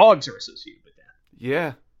dogs are associated with death.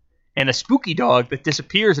 Yeah. And a spooky dog that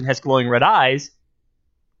disappears and has glowing red eyes,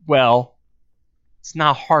 well, it's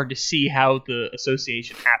not hard to see how the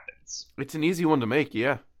association happens. It's an easy one to make,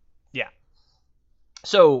 yeah. Yeah.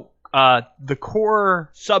 So, the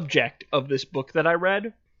core subject of this book that I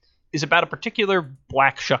read is about a particular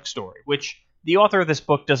Black Shuck story, which the author of this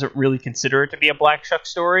book doesn't really consider it to be a Black Shuck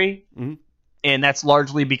story. Mm-hmm. And that's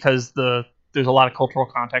largely because there's a lot of cultural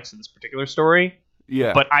context in this particular story.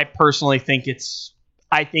 Yeah. But I personally think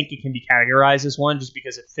I think it can be categorized as one just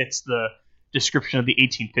because it fits the description of the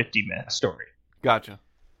 1850 myth story. Gotcha.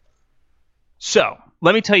 So,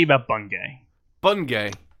 let me tell you about Bungay.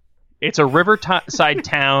 Bungay? It's a riverside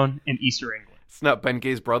town in Eastern England. It's not Ben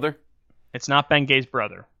Gay's brother? It's not Ben Gay's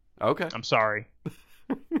brother. Okay. I'm sorry.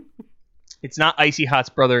 It's not Icy Hot's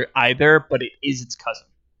brother either, but it is its cousin.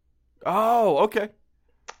 Oh, okay.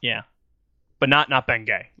 Yeah. But not Ben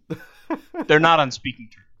Gay. They're not on speaking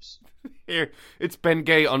terms. Here, it's Ben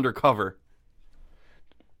Gay undercover.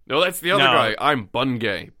 No, that's the other guy. I'm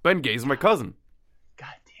Bungay. Ben Gay's my cousin.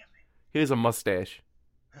 God damn it. He has a mustache.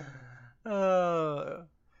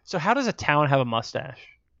 So how does a town have a mustache?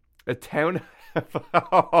 A town?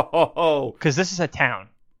 Oh. Because this is a town.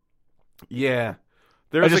 Yeah.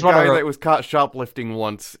 There's a guy that was caught shoplifting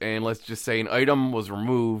once, and let's just say an item was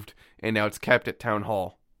removed, and now it's kept at Town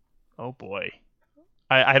Hall. Oh, boy.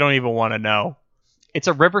 I don't even want to know. It's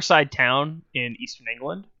a riverside town in Eastern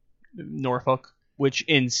England, Norfolk, which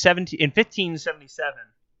in 1577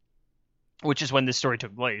 which is when this story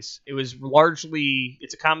took place. It's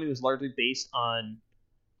a comedy that was largely based on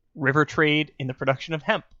river trade in the production of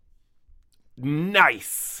hemp.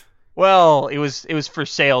 Nice. Well, it was for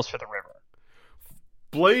sales for the river.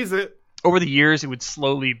 Blaze it. Over the years, it would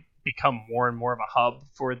slowly become more and more of a hub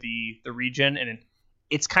for the region, and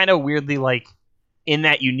it's kind of weirdly like in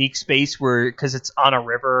that unique space where, because it's on a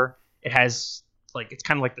river, it has like, it's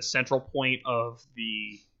kind of like the central point of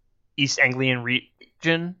the East Anglian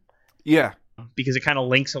region. Yeah. Because it kind of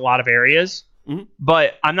links a lot of areas. Mm-hmm.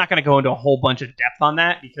 But I'm not going to go into a whole bunch of depth on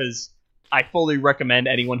that, because I fully recommend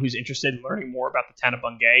anyone who's interested in learning more about the town of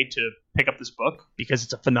Bungay to pick up this book, because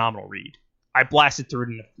it's a phenomenal read. I blasted through it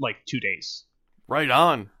in like 2 days. Right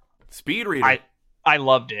on. Speed reading. I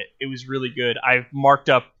loved it. It was really good. I've marked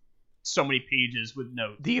up so many pages with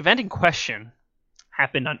notes. The event in question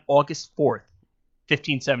happened on August 4th,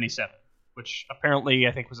 1577, which apparently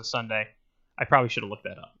I think was a Sunday. I probably should have looked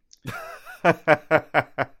that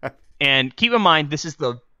up. And keep in mind, this is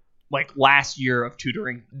the last year of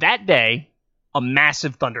tutoring. That day, a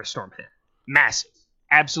massive thunderstorm hit. Massive.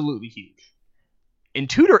 Absolutely huge. In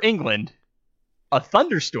Tudor England, a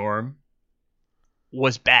thunderstorm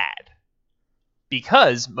was bad,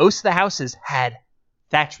 because most of the houses had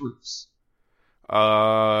thatch roofs.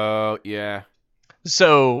 Yeah.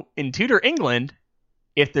 So in Tudor England,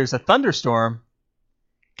 if there's a thunderstorm,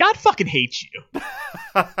 God fucking hates you.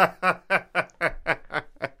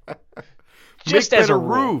 Just as a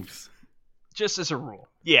rule. roofs. Just as a rule.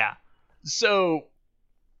 Yeah. So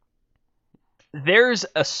there's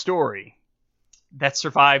a story that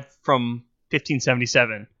survived from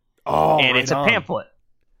 1577. Oh, and right it's on. a pamphlet.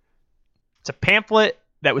 It's a pamphlet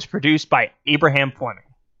that was produced by Abraham Fleming.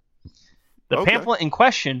 The pamphlet in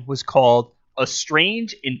question was called A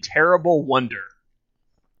Strange and Terrible Wonder.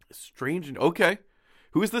 Strange and... Okay.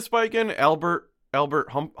 Who is this by again? Albert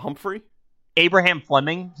Humphrey? Abraham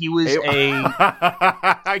Fleming. He was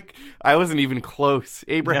I wasn't even close.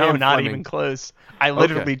 Abraham No, not Fleming. even close. I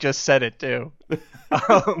literally just said it too.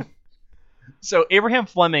 So Abraham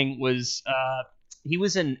Fleming was... he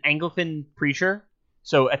was an Anglican preacher.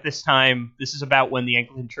 So at this time, this is about when the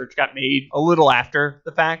Anglican Church got made, a little after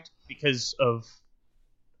the fact, because of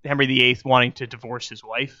Henry VIII wanting to divorce his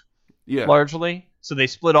wife, largely. So they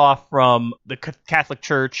split off from the Catholic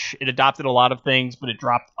Church. It adopted a lot of things, but it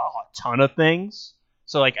dropped a ton of things.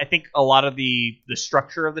 So I think a lot of the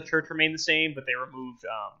structure of the church remained the same, but they removed...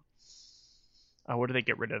 what did they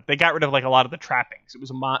get rid of? They got rid of a lot of the trappings.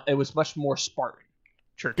 It was much more Spartan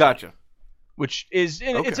church. Gotcha. Which is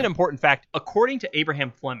it's an important fact. According to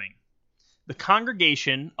Abraham Fleming, the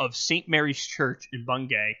congregation of St. Mary's Church in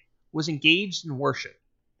Bungay was engaged in worship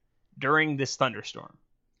during this thunderstorm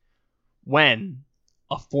when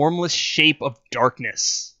a formless shape of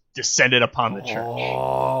darkness descended upon the church.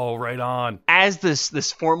 Oh, right on. As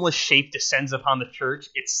this formless shape descends upon the church,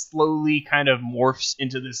 it slowly kind of morphs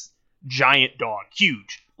into this giant dog,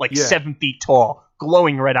 huge, 7 feet tall,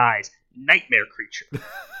 glowing red eyes, nightmare creature.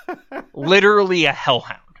 Literally a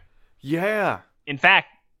hellhound. Yeah. In fact,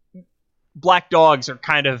 black dogs are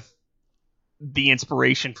kind of the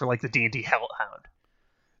inspiration for the D&D hellhound.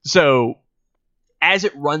 So as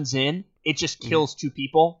it runs in, it just kills 2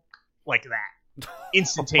 people like that.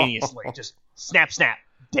 Instantaneously. Just snap, snap,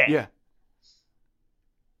 dead. Yeah.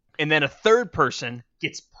 And then a third person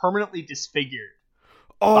gets permanently disfigured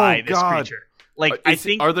by this creature. I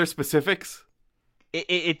think... Are there specifics?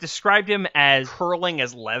 It described him as curling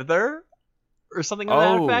as leather or something to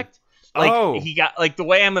that effect. He got the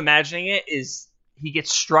way I'm imagining it is he gets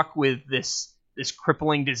struck with this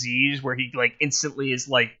crippling disease where he instantly is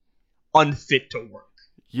unfit to work.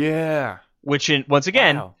 Yeah. Which once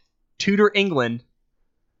again, Tudor England,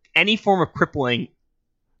 any form of crippling,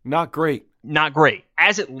 not great. Not great.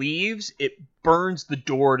 As it leaves, it burns the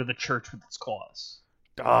door to the church with its claws.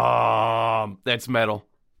 That's metal.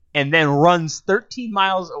 And then runs 13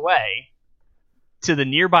 miles away to the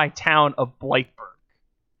nearby town of Blightburg.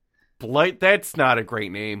 That's not a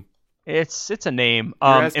great name. It's a name.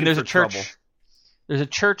 And there's a church. Trouble. There's a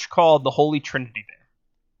church called the Holy Trinity there.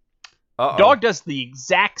 Uh-oh. Dog does the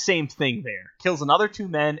exact same thing there. Kills another 2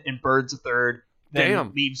 men and birds a third.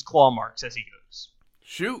 Then leaves claw marks as he goes.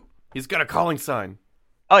 Shoot. He's got a calling sign.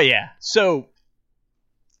 Oh, yeah. So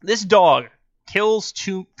this dog kills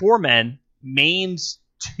 4 men, maims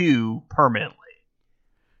 2 permanently.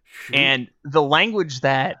 Shoot. And the language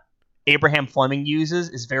that Abraham Fleming uses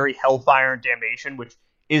is very hellfire and damnation, which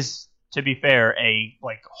is, to be fair, a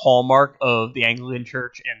hallmark of the Anglican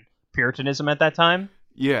Church and Puritanism at that time.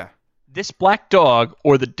 Yeah. This black dog,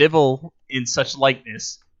 or the devil in such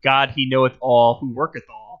likeness, God he knoweth all who worketh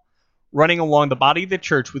all, running along the body of the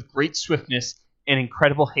church with great swiftness and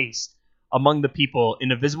incredible haste among the people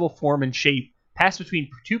in a visible form and shape, passed between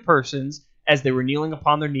two persons as they were kneeling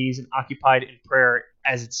upon their knees and occupied in prayer,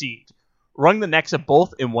 as it seemed. Wrung the necks of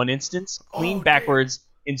both in one instance, clean backwards,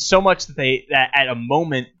 in so much that at a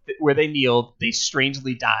moment where they kneeled, they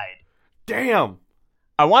strangely died. Damn.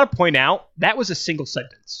 I want to point out that was a single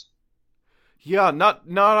sentence. Yeah, not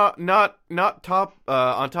top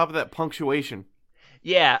on top of that punctuation.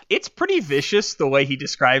 Yeah, it's pretty vicious the way he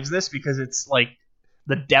describes this, because it's like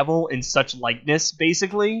the devil in such likeness,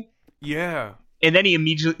 basically. Yeah. And then he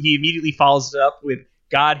immediately follows it up with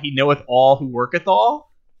God, he knoweth all who worketh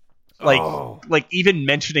all. Like even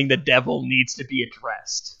mentioning the devil needs to be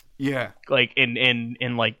addressed. Yeah. Like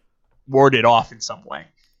and like warded off in some way.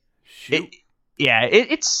 Shoot.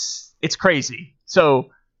 It's crazy. So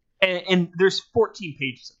and there's 14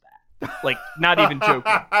 pages of that. Like, not even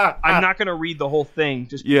joking. I'm not going to read the whole thing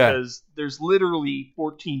just because there's literally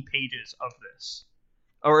 14 pages of this.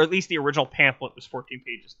 Or at least the original pamphlet was 14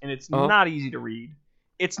 pages, and it's not easy to read.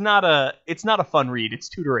 It's not a fun read. It's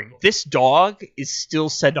tutoring. This dog is still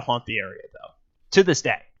said to haunt the area, though, to this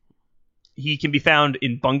day. He can be found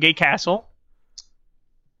in Bungay Castle,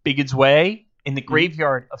 Biggods Way, in the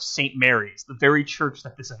graveyard of St. Mary's, the very church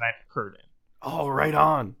that this event occurred in. Oh, right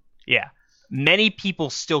on. Yeah. Many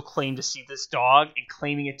people still claim to see this dog and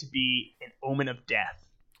claiming it to be an omen of death.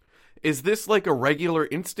 Is this like a regular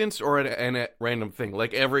instance or a random thing?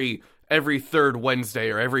 Like every third Wednesday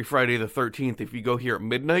or every Friday the 13th if you go here at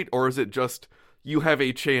midnight? Or is it just you have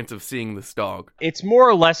a chance of seeing this dog? It's more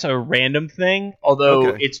or less a random thing,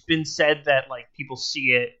 although it's been said that like people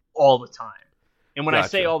see it all the time. And when I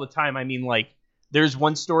say all the time, I mean like there's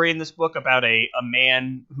one story in this book about a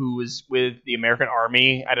man who was with the American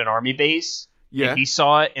Army at an army base. Yeah. And he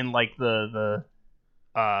saw it in like the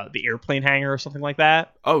airplane hangar or something like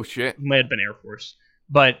that. Oh, shit. It might have been Air Force.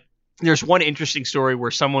 But there's one interesting story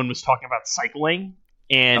where someone was talking about cycling,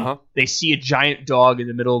 and they see a giant dog in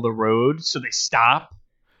the middle of the road, so they stop,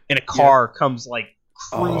 and a car comes, like,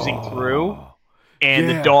 cruising through, and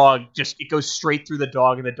the dog it goes straight through the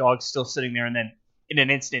dog, and the dog's still sitting there, and then in an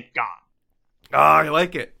instant, gone. I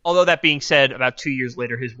like it. Although that being said, about 2 years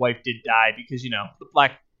later, his wife did die because, you know,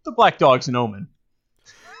 the black dog's an omen.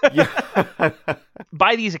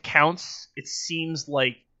 By these accounts, it seems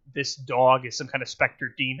like this dog is some kind of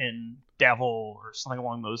specter, demon, devil, or something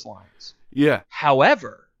along those lines. Yeah.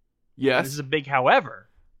 However, this is a big however.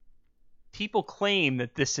 People claim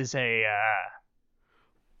that this is a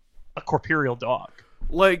corporeal dog.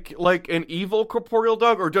 Like an evil corporeal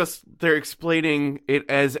dog, or just they're explaining it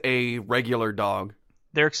as a regular dog?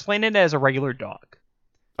 They're explaining it as a regular dog.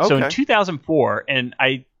 Okay. So in 2004, and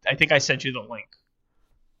I think I sent you the link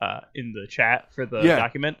in the chat for the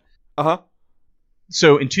document.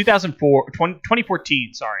 So in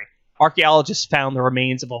 2014, archaeologists found the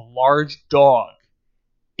remains of a large dog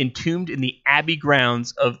entombed in the abbey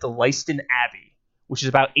grounds of the Leiston Abbey, which is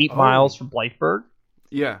about 8 miles from Blythburgh.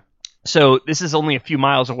 Yeah. So this is only a few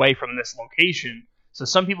miles away from this location. So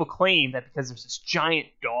some people claim that because there's this giant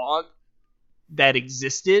dog that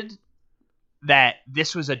existed, that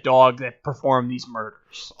this was a dog that performed these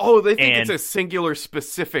murders. Oh, they think it's a singular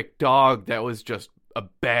specific dog that was just a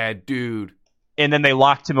bad dude. And then they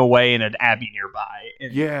locked him away in an abbey nearby.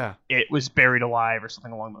 And it was buried alive or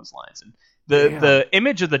something along those lines. And the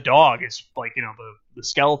image of the dog is like, you know, the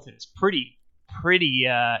skeleton is pretty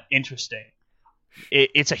interesting.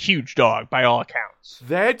 It's a huge dog by all accounts.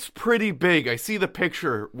 That's pretty big. I see the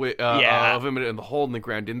picture of him in the hole in the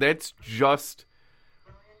ground, and that's just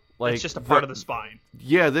like it's just a part of the spine.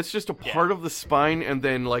 Yeah, that's just a part of the spine, and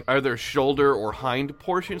then like either shoulder or hind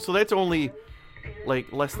portion. So that's only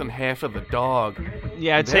like less than half of the dog.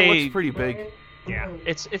 Yeah, I'd that say looks pretty big. Yeah,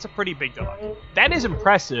 it's a pretty big dog. That is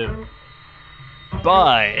impressive,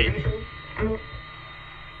 but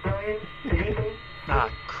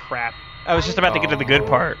crap. I was just about to get to the good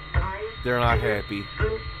part. They're not happy.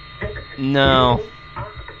 No.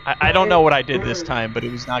 I don't know what I did this time, but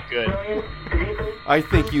it was not good. I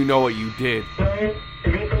think you know what you did.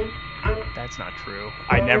 That's not true.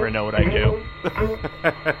 I never know what I do.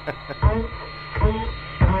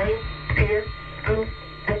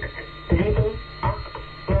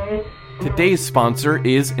 Today's sponsor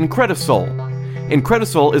is Incredisol.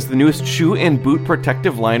 Incredisol is the newest shoe and boot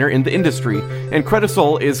protective liner in the industry.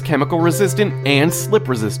 Incredisol is chemical resistant and slip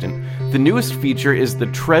resistant. The newest feature is the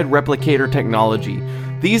Tread Replicator technology.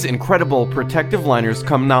 These incredible protective liners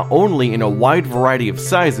come not only in a wide variety of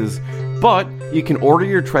sizes, but you can order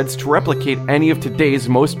your treads to replicate any of today's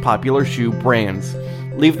most popular shoe brands.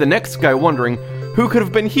 Leave the next guy wondering, who could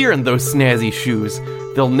have been here in those snazzy shoes?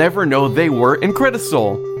 they'll never know they were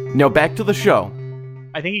Incredisol. Now back to the show.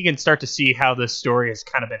 I think you can start to see how this story has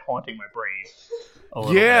kind of been haunting my brain.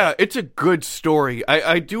 Yeah, it's a good story.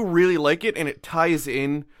 I do really like it, and it ties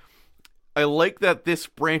in. I like that this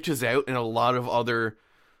branches out in a lot of other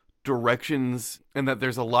directions, and that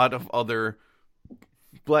there's a lot of other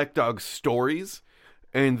Black Dog stories,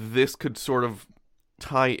 and this could sort of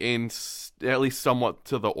tie in at least somewhat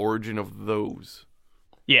to the origin of those.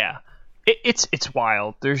 Yeah, it's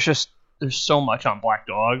wild. There's so much on Black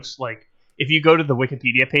Dogs. Like, if you go to the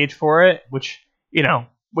Wikipedia page for it, which, you know,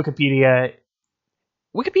 Wikipedia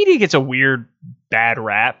gets a weird bad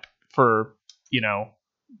rap for, you know,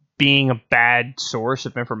 being a bad source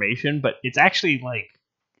of information, but it's actually, like,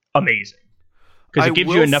 amazing. Because it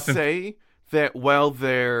gives you enough... I will say that while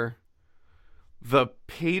the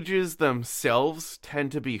pages themselves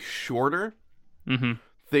tend to be shorter,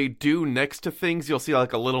 they do, next to things, you'll see,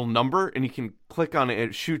 like, a little number, and you can click on it, and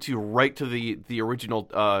it shoots you right to the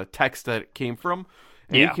original text that it came from.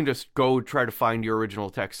 And you can just go try to find your original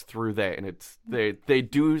text through that, and they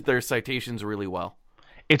do their citations really well.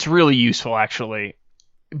 It's really useful, actually.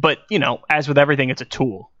 But, you know, as with everything, it's a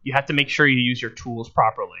tool. You have to make sure you use your tools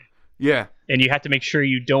properly. Yeah. And you have to make sure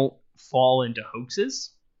you don't fall into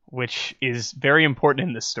hoaxes, which is very important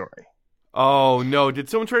in this story. Oh, no. Did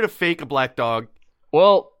someone try to fake a black dog?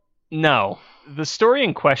 Well, no. The story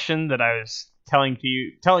in question that I was telling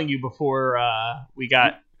you before we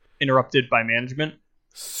got interrupted by management.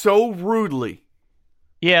 So rudely.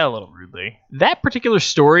 Yeah, a little rudely. That particular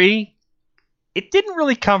story, it didn't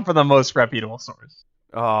really come from the most reputable source.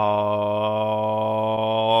 Oh,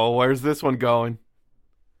 where's this one going?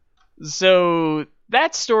 So,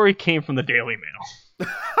 that story came from the Daily Mail.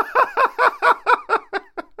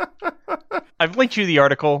 I've linked you the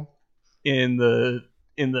article in the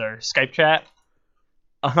Skype chat.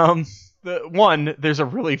 There's a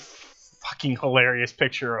really fucking hilarious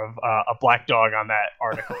picture of a black dog on that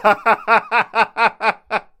article.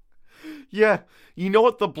 Yeah, you know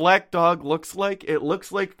what the black dog looks like? It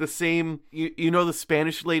looks like the same, you know the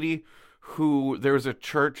Spanish lady who, there was a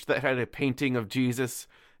church that had a painting of Jesus,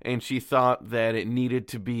 and she thought that it needed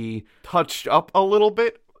to be touched up a little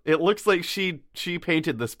bit? It looks like she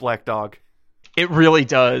painted this black dog. It really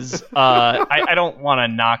does. I don't want to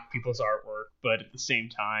knock people's artwork, but at the same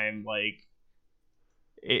time, like,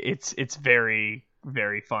 it's very,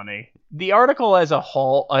 very funny. The article as a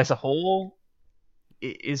whole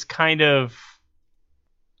is kind of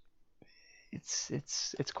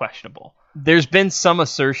it's questionable. There's been some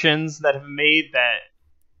assertions that have been made that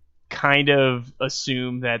kind of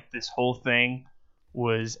assume that this whole thing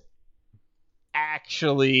was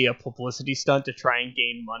actually a publicity stunt to try and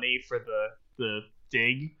gain money for the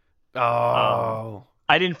dig. Oh.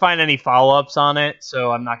 I didn't find any follow-ups on it,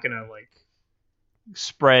 so I'm not gonna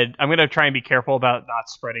I'm gonna try and be careful about not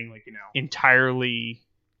spreading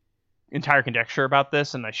entire conjecture about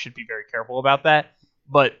this, and I should be very careful about that.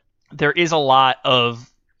 But there's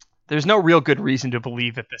no real good reason to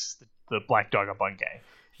believe that this is the Black Dog of Bungay.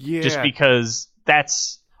 Yeah. Just because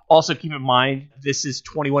that's also, keep in mind, this is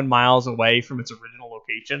 21 miles away from its original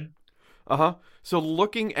location. Uh-huh. So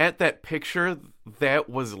looking at that picture that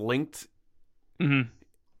was linked,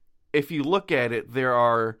 if you look at it, there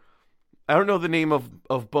are, I don't know the name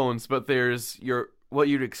of bones, but there's what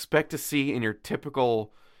you'd expect to see in your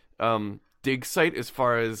typical dig site as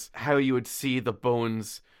far as how you would see the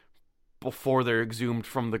bones before they're exhumed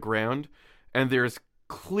from the ground. And there's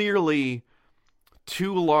clearly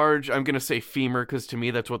two large, I'm going to say femur because to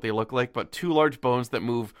me that's what they look like, but two large bones that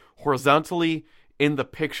move horizontally in the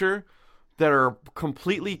picture that are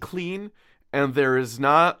completely clean, and there is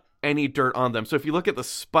not any dirt on them. So if you look at the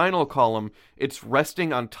spinal column, it's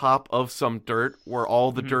resting on top of some dirt where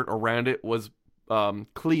all the dirt around it was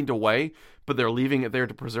cleaned away, but they're leaving it there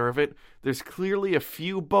to preserve it. There's clearly a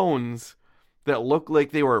few bones that look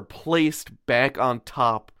like they were placed back on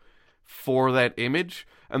top for that image,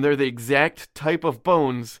 and they're the exact type of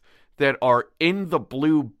bones that are in the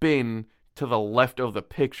blue bin to the left of the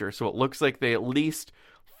picture. So it looks like they at least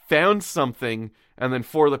found something, and then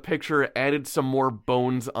for the picture added some more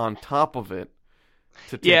bones on top of it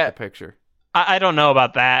to take the picture. I don't know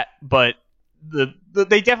about that, but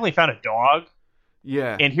they definitely found a dog.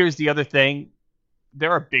 Yeah. And here's the other thing.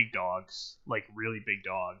 There are big dogs, like really big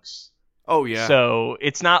dogs. Oh, yeah. So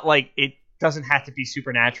it's not like it doesn't have to be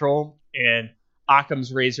supernatural, and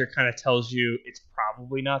Occam's razor kind of tells you it's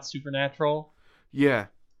probably not supernatural. Yeah.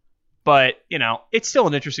 But, it's still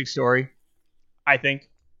an interesting story, I think.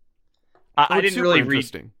 I didn't really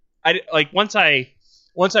read. Once I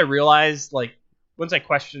realized, once I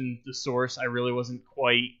questioned the source, I really wasn't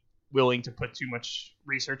quite willing to put too much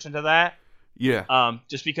research into that. Yeah.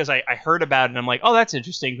 Just because I heard about it and I'm like, oh, that's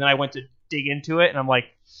interesting. Then I went to dig into it and I'm like,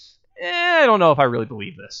 I don't know if I really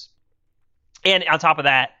believe this. And on top of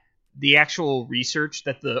that, the actual research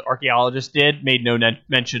that the archaeologist did made no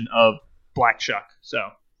mention of Black Shuck. So.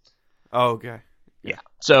 Oh, okay. Yeah.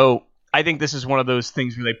 So I think this is one of those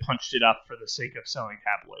things where they punched it up for the sake of selling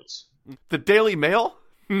tabloids. The Daily Mail?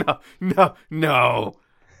 No.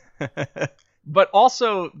 But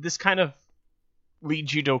also, this kind of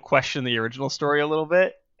leads you to question the original story a little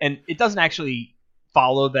bit. And it doesn't actually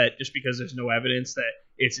follow that just because there's no evidence that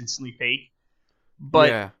it's instantly fake.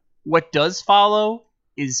 But what does follow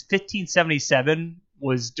is 1577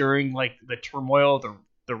 was during like the turmoil of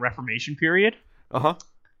the Reformation period. Uh-huh.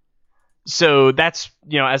 So that's,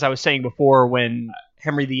 as I was saying before, when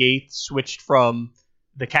Henry VIII switched from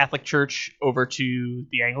the Catholic Church over to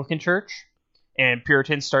the Anglican Church, and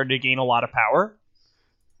Puritans started to gain a lot of power.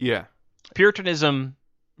 Yeah. Puritanism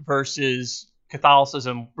versus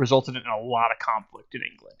Catholicism resulted in a lot of conflict in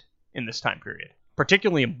England in this time period,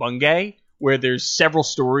 particularly in Bungay, where there's several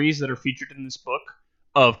stories that are featured in this book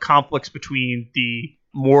of conflicts between the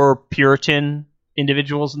more Puritan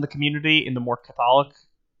individuals in the community and the more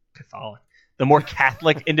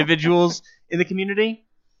Catholic individuals in the community.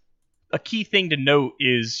 A key thing to note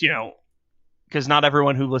is, because not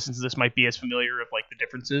everyone who listens to this might be as familiar of like the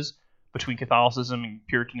differences between Catholicism and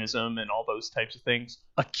Puritanism and all those types of things.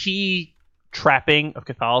 A key trapping of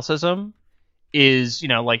Catholicism is,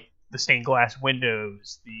 like the stained glass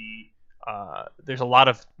windows, there's a lot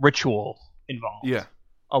of ritual involved. Yeah.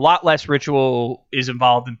 A lot less ritual is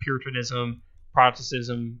involved in Puritanism,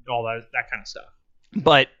 Protestantism, all that kind of stuff.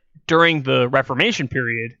 But during the Reformation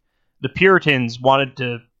period, the Puritans wanted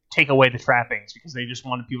to take away the trappings because they just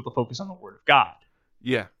wanted people to focus on the Word of God.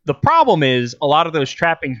 Yeah. The problem is a lot of those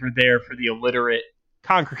trappings were there for the illiterate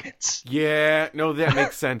congregants. Yeah, no, that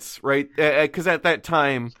makes sense, right? Because at that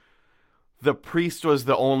time, the priest was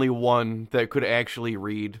the only one that could actually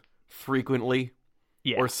read frequently.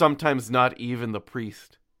 Yeah. Or sometimes not even the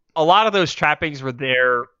priest. A lot of those trappings were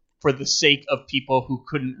there for the sake of people who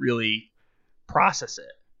couldn't really process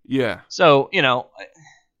it. Yeah. So,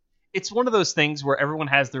 it's one of those things where everyone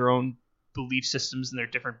has their own belief systems and their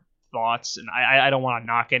different thoughts, and I don't want to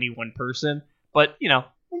knock any one person, but,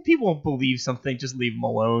 when people believe something, just leave them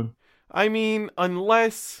alone. I mean,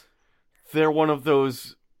 unless they're one of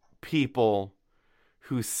those people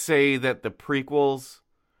who say that the prequels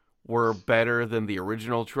were better than the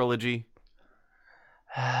original trilogy.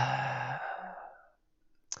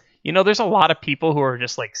 There's a lot of people who are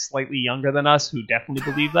just like slightly younger than us who definitely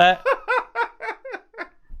believe that.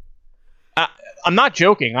 I'm not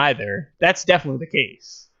joking either. That's definitely the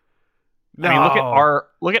case. No. I mean,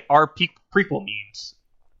 look at our prequel memes.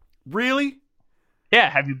 Really? Yeah,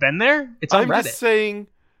 have you been there? It's on Reddit. I'm just saying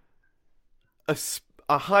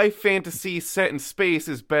a high fantasy set in space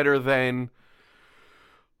is better than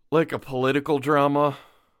like a political drama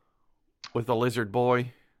with a lizard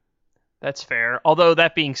boy. That's fair. Although,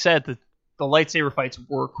 that being said, the lightsaber fights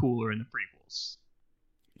were cooler in the prequels.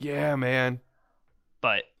 Yeah, man.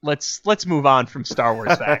 But let's move on from Star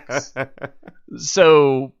Wars facts.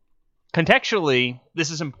 So, contextually, this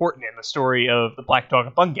is important in the story of the Black Dog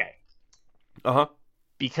of Bungay. Uh-huh.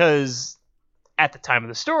 Because at the time of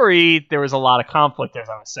the story, there was a lot of conflict, as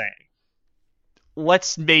I was saying.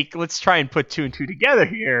 Let's try and put two and two together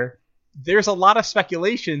here. There's a lot of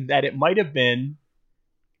speculation that it might have been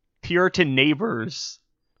Puritan neighbors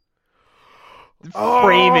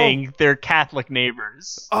framing their Catholic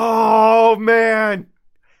neighbors. Oh, man.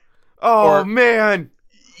 Man.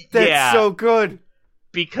 That's so good.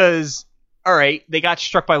 Because, all right, they got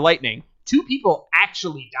struck by lightning. 2 people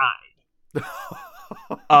actually died.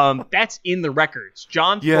 That's in the records.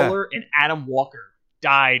 John Fuller and Adam Walker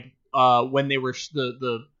died when they were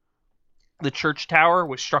the church tower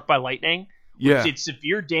was struck by lightning. Which did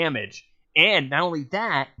severe damage. And not only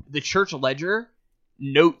that, the church ledger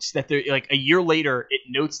notes that a year later, it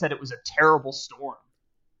notes that it was a terrible storm.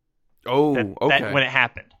 Oh, okay. That when it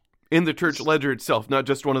happened. In the church ledger itself, not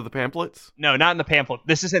just one of the pamphlets? No, not in the pamphlet.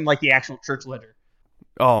 This is in the actual church ledger.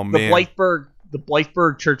 Oh, man. The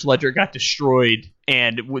Blytheburg church ledger got destroyed,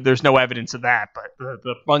 and there's no evidence of that, but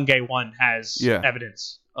the Bungay one has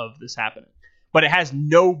evidence of this happening. But it has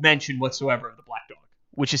no mention whatsoever of the Black Dog,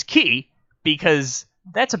 which is key, because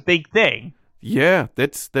that's a big thing. Yeah,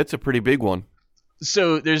 that's a pretty big one.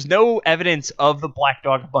 So there's no evidence of the Black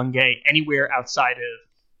Dog of Bungay anywhere outside of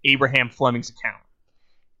Abraham Fleming's account.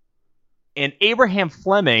 And Abraham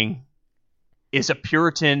Fleming is a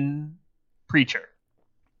Puritan preacher.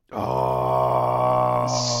 Oh.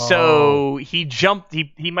 So he jumped.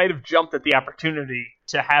 He might have jumped at the opportunity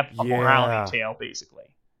to have a morality tale, basically.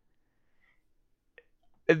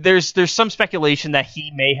 There's some speculation that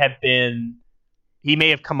he may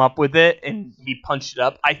have come up with it and he punched it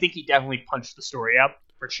up. I think he definitely punched the story up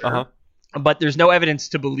for sure. But there's no evidence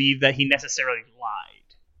to believe that he necessarily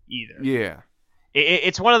lied either. Yeah.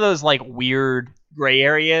 It's one of those like weird gray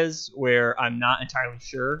areas where I'm not entirely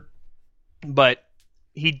sure, but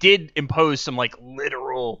he did impose some like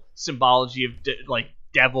literal symbology of the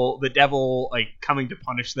devil like coming to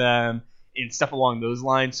punish them and stuff along those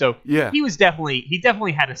lines. So yeah, he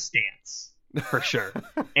definitely had a stance for sure.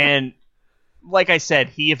 And like I said,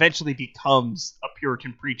 he eventually becomes a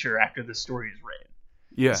Puritan preacher after the story is written.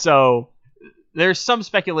 Yeah. So there's some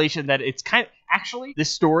speculation that it's actually this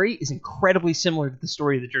story is incredibly similar to the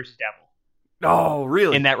story of the Jersey Devil. Oh,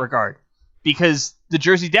 really? In that regard, because the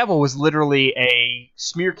Jersey Devil was literally a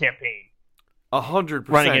smear campaign,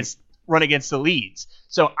 100% run against the Leeds.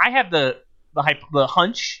 So I have the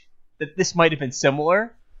hunch that this might have been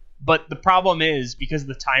similar, but the problem is because of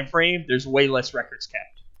the time frame, there's way less records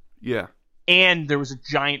kept. Yeah, and there was a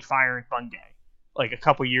giant fire in Bungay, like a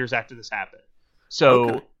couple years after this happened.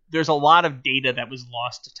 So there's a lot of data that was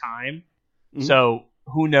lost to time. Mm-hmm. So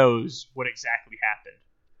who knows what exactly happened?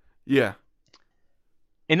 Yeah.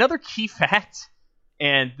 Another key fact,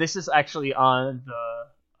 and this is actually on the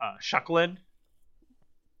Shuckland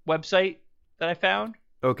website that I found.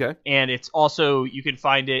 Okay. And it's also, you can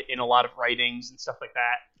find it in a lot of writings and stuff like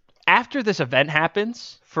that. After this event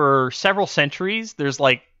happens, for several centuries, there's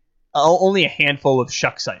like only a handful of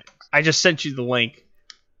Shuck sightings. I just sent you the link.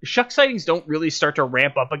 The Shuck sightings don't really start to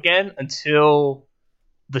ramp up again until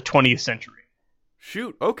the 20th century.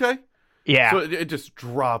 Shoot, okay. Yeah. So it just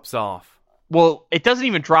drops off. Well, it doesn't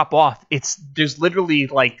even drop off. There's literally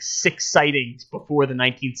like 6 sightings before the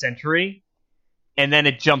 19th century, and then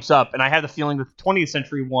it jumps up. And I have the feeling that the 20th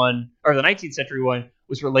century one, or the 19th century one,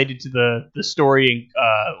 was related to the story,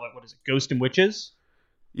 what is it, Ghost and Witches?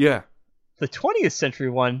 Yeah. The 20th century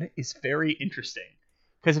one is very interesting,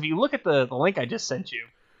 because if you look at the link I just sent you,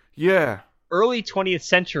 yeah, early 20th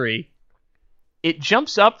century, it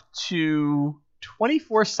jumps up to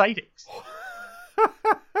 24 sightings.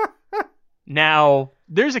 Now,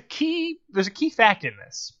 there's a key fact in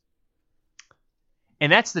this,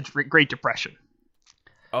 and that's the Great Depression.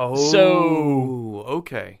 Oh, so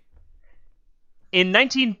okay. In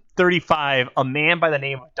 1935, a man by the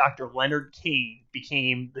name of Dr. Leonard King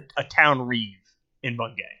became a town reeve in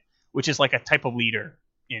Bungay, which is like a type of leader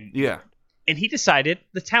in. Yeah. And he decided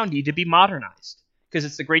the town needed to be modernized because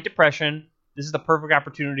it's the Great Depression. This is the perfect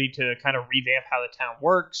opportunity to kind of revamp how the town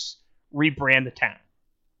works, rebrand the town.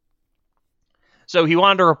 So he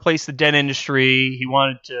wanted to replace the den industry. He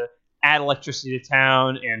wanted to add electricity to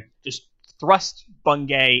town and just thrust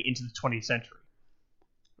Bungay into the 20th century.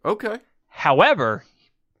 Okay. However,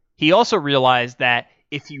 he also realized that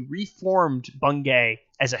if he reformed Bungay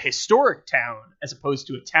as a historic town as opposed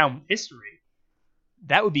to a town with history,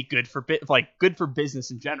 that would be good for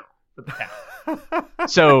business in general for the town.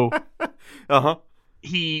 So,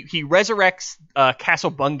 he resurrects Castle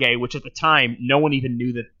Bungay, which at the time no one even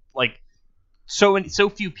knew that, like, so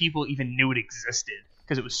few people even knew it existed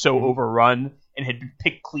because it was so overrun and had been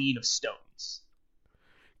picked clean of stones.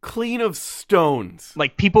 Clean of stones.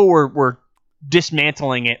 Like, people were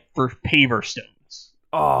dismantling it for paver stones.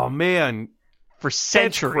 Oh, man. For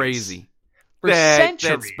centuries. That's crazy. Centuries.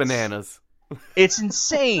 That's bananas. It's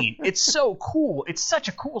insane. It's so cool. It's such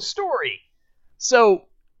a cool story. So,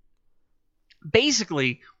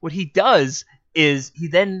 basically, what he does is he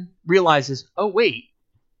then realizes, oh, wait,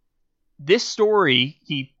 this story,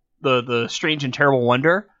 the Strange and Terrible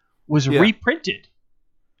Wonder, was reprinted.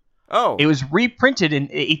 Oh. It was reprinted in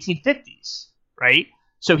the 1850s, right?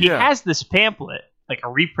 So he has this pamphlet, like a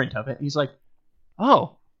reprint of it, and he's like,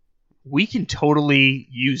 oh, we can totally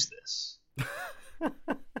use this.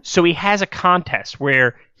 So he has a contest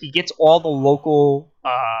where he gets all the local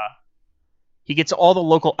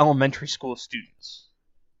elementary school students,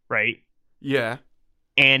 right? Yeah.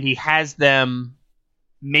 And he has them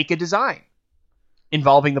make a design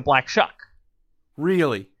involving the Black Shuck.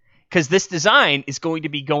 Really? Because this design is going to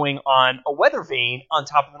be going on a weather vane on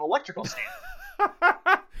top of an electrical stand.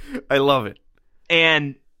 I love it.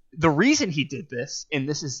 And the reason he did this, and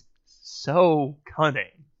this is so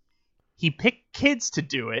cunning, he picked kids to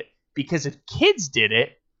do it because if kids did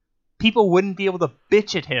it, people wouldn't be able to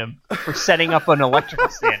bitch at him for setting up an electrical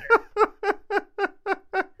standard.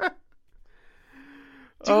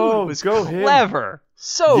 Dude, it was clever. Him.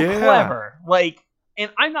 So clever. Like,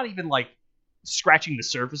 and I'm not even like scratching the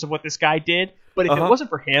surface of what this guy did, but if it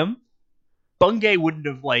wasn't for him, Bungay wouldn't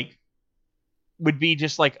have would be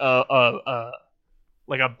just like a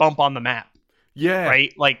bump on the map. Yeah.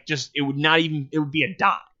 Right? Like just it would be a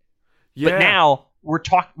dot. Yeah. But now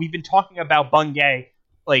we've been talking about Bungay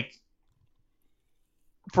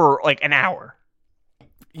for an hour.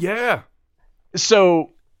 Yeah.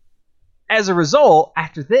 So as a result,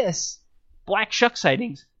 after this, black shuck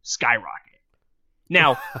sightings skyrocket.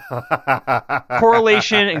 Now,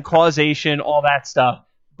 correlation and causation, all that stuff,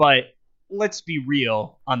 but let's be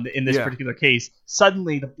real in this particular case.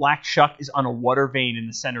 Suddenly, the black shuck is on a water vane in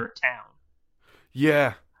the center of town.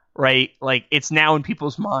 Yeah. Right? Like, it's now in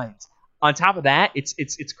people's minds. On top of that,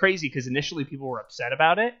 it's crazy because initially people were upset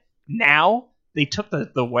about it. Now, they took the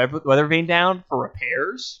weather vane down for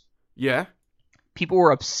repairs. Yeah. People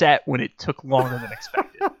were upset when it took longer than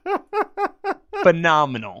expected.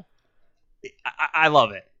 Phenomenal. I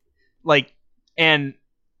love it. And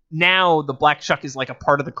now the black shuck is like a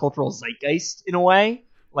part of the cultural zeitgeist in a way.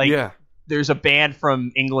 There's a band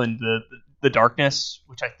from England, the Darkness,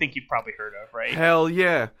 which I think you've probably heard of, right? Hell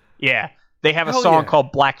yeah. Yeah. They have a song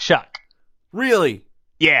called Black Shuck. Really?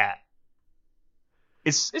 Yeah.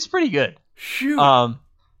 It's pretty good. Shoot.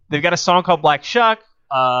 They've got a song called Black Shuck.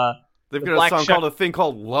 They've got a song called A Thing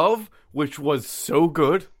Called Love, which was so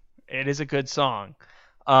good. It is a good song.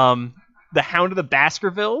 The Hound of the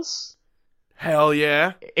Baskervilles. Hell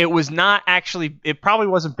yeah. It was not actually... It probably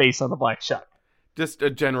wasn't based on the Black Shuck. Just a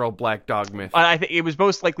general black dog myth. I think it was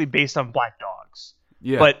most likely based on black dogs.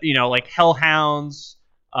 Yeah. But, like hellhounds,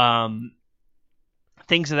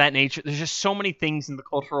 things of that nature. There's just so many things in the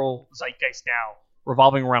cultural zeitgeist now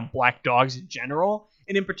revolving around black dogs in general.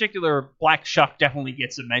 And in particular, Black Shuck definitely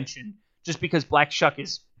gets a mention just because Black Shuck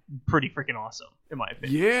is pretty freaking awesome, in my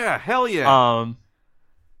opinion. Yeah, hell yeah.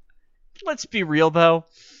 Let's be real, though.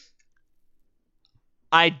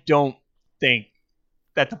 I don't think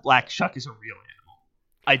that the black shuck is a real animal.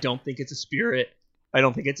 I don't think it's a spirit. I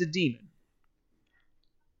don't think it's a demon.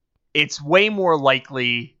 It's way more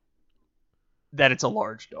likely that it's a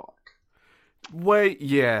large dog.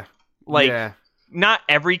 Yeah. Not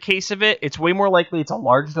every case of it. It's way more likely it's a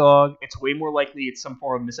large dog. It's way more likely it's some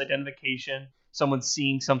form of misidentification. Someone's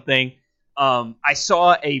seeing something. I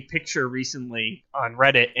saw a picture recently on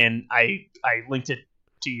Reddit, and I linked it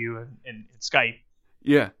to you in Skype.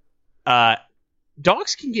 Yeah.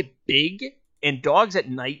 Dogs can get big, and dogs at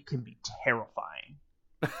night can be terrifying.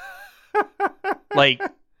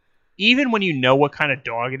 Even when you know what kind of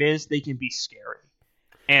dog it is, they can be scary.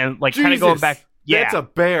 And kind of going back, that's a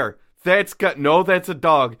bear. That's a dog. No, that's a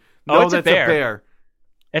bear.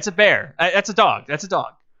 That's a bear. That's a dog. That's a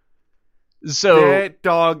dog. So that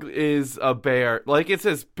dog is a bear. It's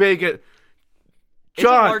as big as It's a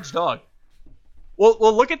large dog.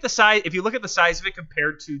 Well, look at the size. If you look at the size of it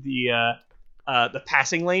compared to the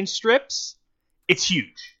passing lane strips, it's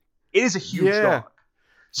huge. It is a huge dog.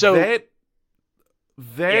 So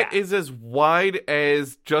that is as wide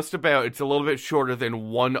as just about. It's a little bit shorter than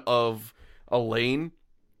one of a lane.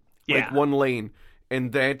 Yeah. One lane,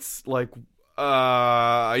 and that's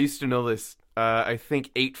I used to know this. I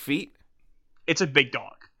think 8 feet. It's a big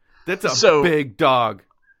dog. That's a big dog.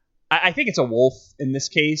 I think it's a wolf in this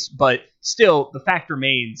case, but still, the fact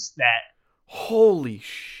remains that... Holy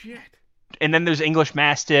shit. And then there's English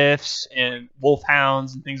Mastiffs and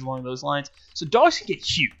Wolfhounds and things along those lines. So dogs can get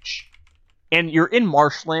huge. And you're in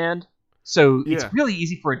marshland, so it's really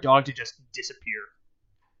easy for a dog to just disappear.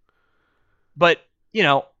 But,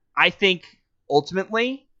 I think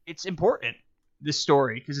ultimately it's important, this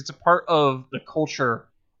story, because it's a part of the culture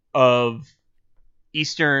of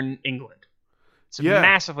Eastern England. It's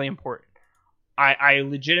massively important. I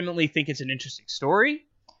legitimately think it's an interesting story.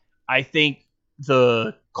 I think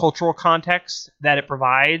the cultural context that it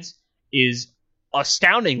provides is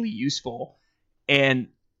astoundingly useful. And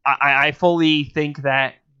I fully think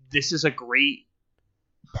that this is a great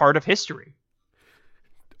part of history.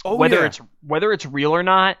 Whether it's real or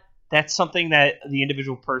not, that's something that the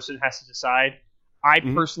individual person has to decide. I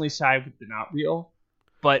personally side with the not real.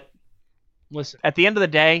 But listen, at the end of the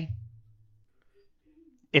day,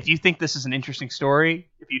 if you think this is an interesting story,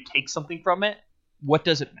 if you take something from it, what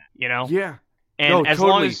does it matter? Yeah. And as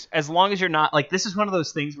long as you're not this is one of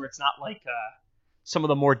those things where it's not some of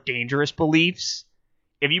the more dangerous beliefs.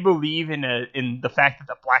 If you believe in the fact that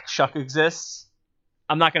the black shuck exists,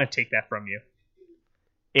 I'm not going to take that from you.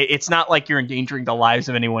 It's not like you're endangering the lives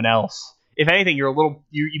of anyone else. If anything,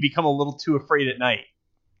 you become a little too afraid at night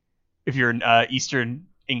if you're in Eastern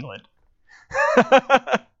England.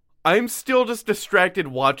 I'm still just distracted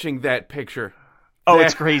watching that picture. Oh,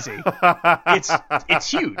 it's crazy.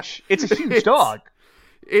 It's huge. It's a huge dog.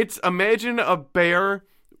 Imagine a bear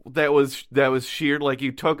that was sheared, like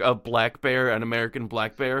you took a black bear, an American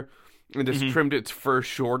black bear, and just trimmed its fur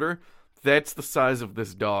shorter. That's the size of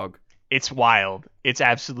this dog. It's wild. It's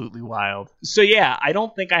absolutely wild. So yeah, I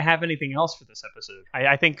don't think I have anything else for this episode.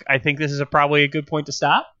 I think this is probably a good point to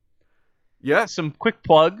stop. Yeah. Some quick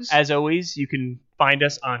plugs. As always, you can find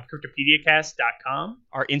us on cryptopediacast.com.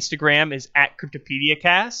 Our Instagram is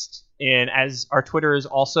 @cryptopediacast, and as our Twitter is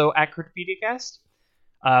also @cryptopediacast.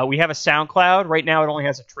 We have a SoundCloud. Right now it only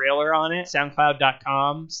has a trailer on it.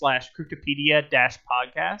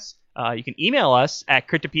 SoundCloud.com/cryptopedia-podcast. You can email us at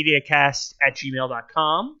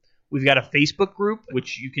cryptopediacast@gmail.com. We've got a Facebook group,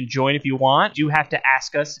 which you can join if you want. You have to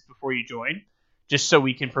ask us before you join, just so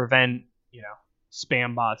we can prevent,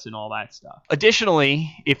 spam bots and all that stuff.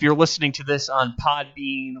 Additionally, if you're listening to this on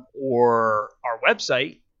Podbean or our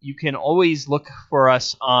website, you can always look for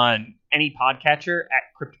us on any podcatcher at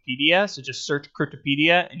Cryptopedia. So just search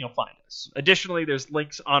Cryptopedia and you'll find us. Additionally, there's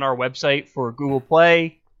links on our website for Google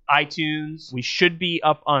Play, iTunes. We should be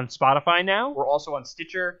up on Spotify now. We're also on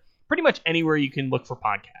Stitcher. Pretty much anywhere you can look for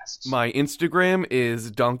podcasts. My Instagram is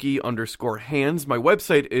donkey_hands. My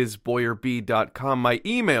website is boyerb.com. My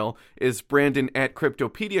email is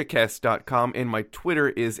brandon@cryptopediacast.com. And my Twitter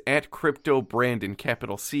is @cryptobrandon,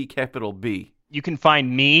 capital C, capital B. You can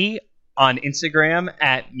find me on Instagram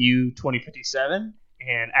 @u2057.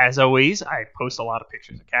 And as always, I post a lot of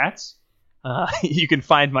pictures of cats. You can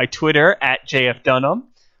find my Twitter @JFDunham.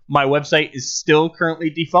 My website is still currently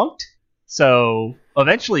defunct. So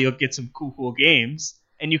eventually you'll get some cool games.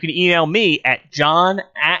 And you can email me at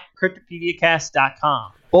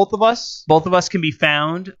john@cryptopediacast.com. Both of us can be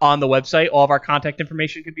found on the website. All of our contact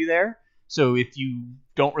information could be there. So if you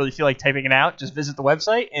don't really feel like typing it out, just visit the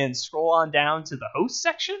website and scroll on down to the host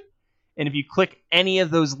section. And if you click any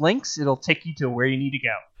of those links, it'll take you to where you need to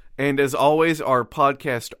go. And as always, our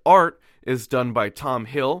podcast art is done by Tom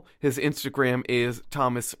Hill. His Instagram is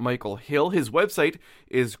Thomas Michael Hill. His website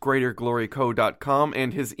is greatergloryco.com,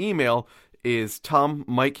 and his email is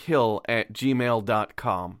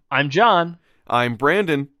tommikehill@gmail.com. I'm John. I'm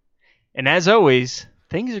Brandon. And as always,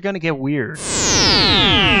 things are going to get weird.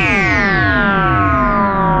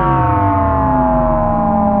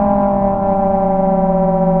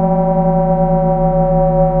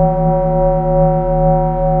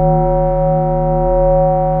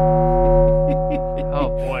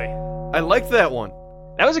 I liked that one.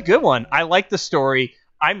 That was a good one. I like the story.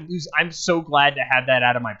 I'm so glad to have that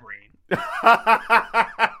out of my brain.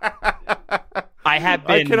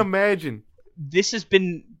 I can imagine. This has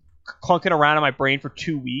been clunking around in my brain for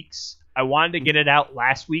 2 weeks. I wanted to get it out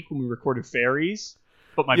last week when we recorded Fairies,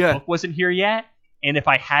 but my book wasn't here yet. And if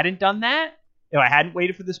I hadn't done that, if I hadn't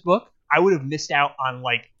waited for this book, I would have missed out on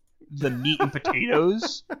the meat and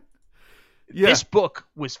potatoes. Yeah. This book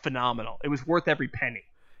was phenomenal. It was worth every penny.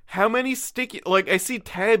 How many sticky... I see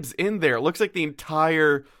tabs in there. It looks like the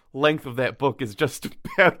entire length of that book is just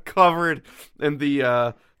about covered in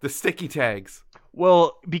the sticky tags.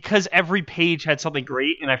 Well, because every page had something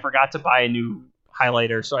great, and I forgot to buy a new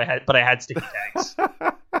highlighter, but I had sticky tags.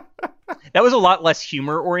 That was a lot less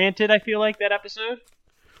humor-oriented, I feel like, that episode.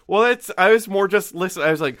 Well, I was more just listening.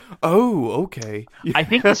 I was like, oh, okay. I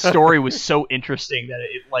think the story was so interesting that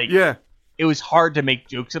it was hard to make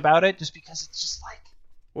jokes about it, just because it's just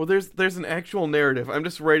Well, there's an actual narrative. I'm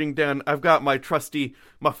just writing down. I've got my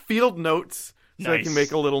field notes, so I can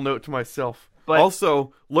make a little note to myself. But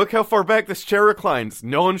also, look how far back this chair reclines.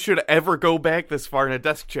 No one should ever go back this far in a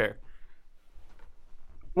desk chair.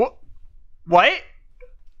 What?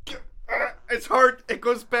 It's hard. It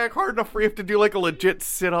goes back hard enough for you to do a legit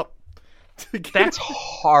sit up. That's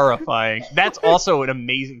horrifying. That's also an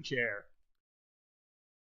amazing chair.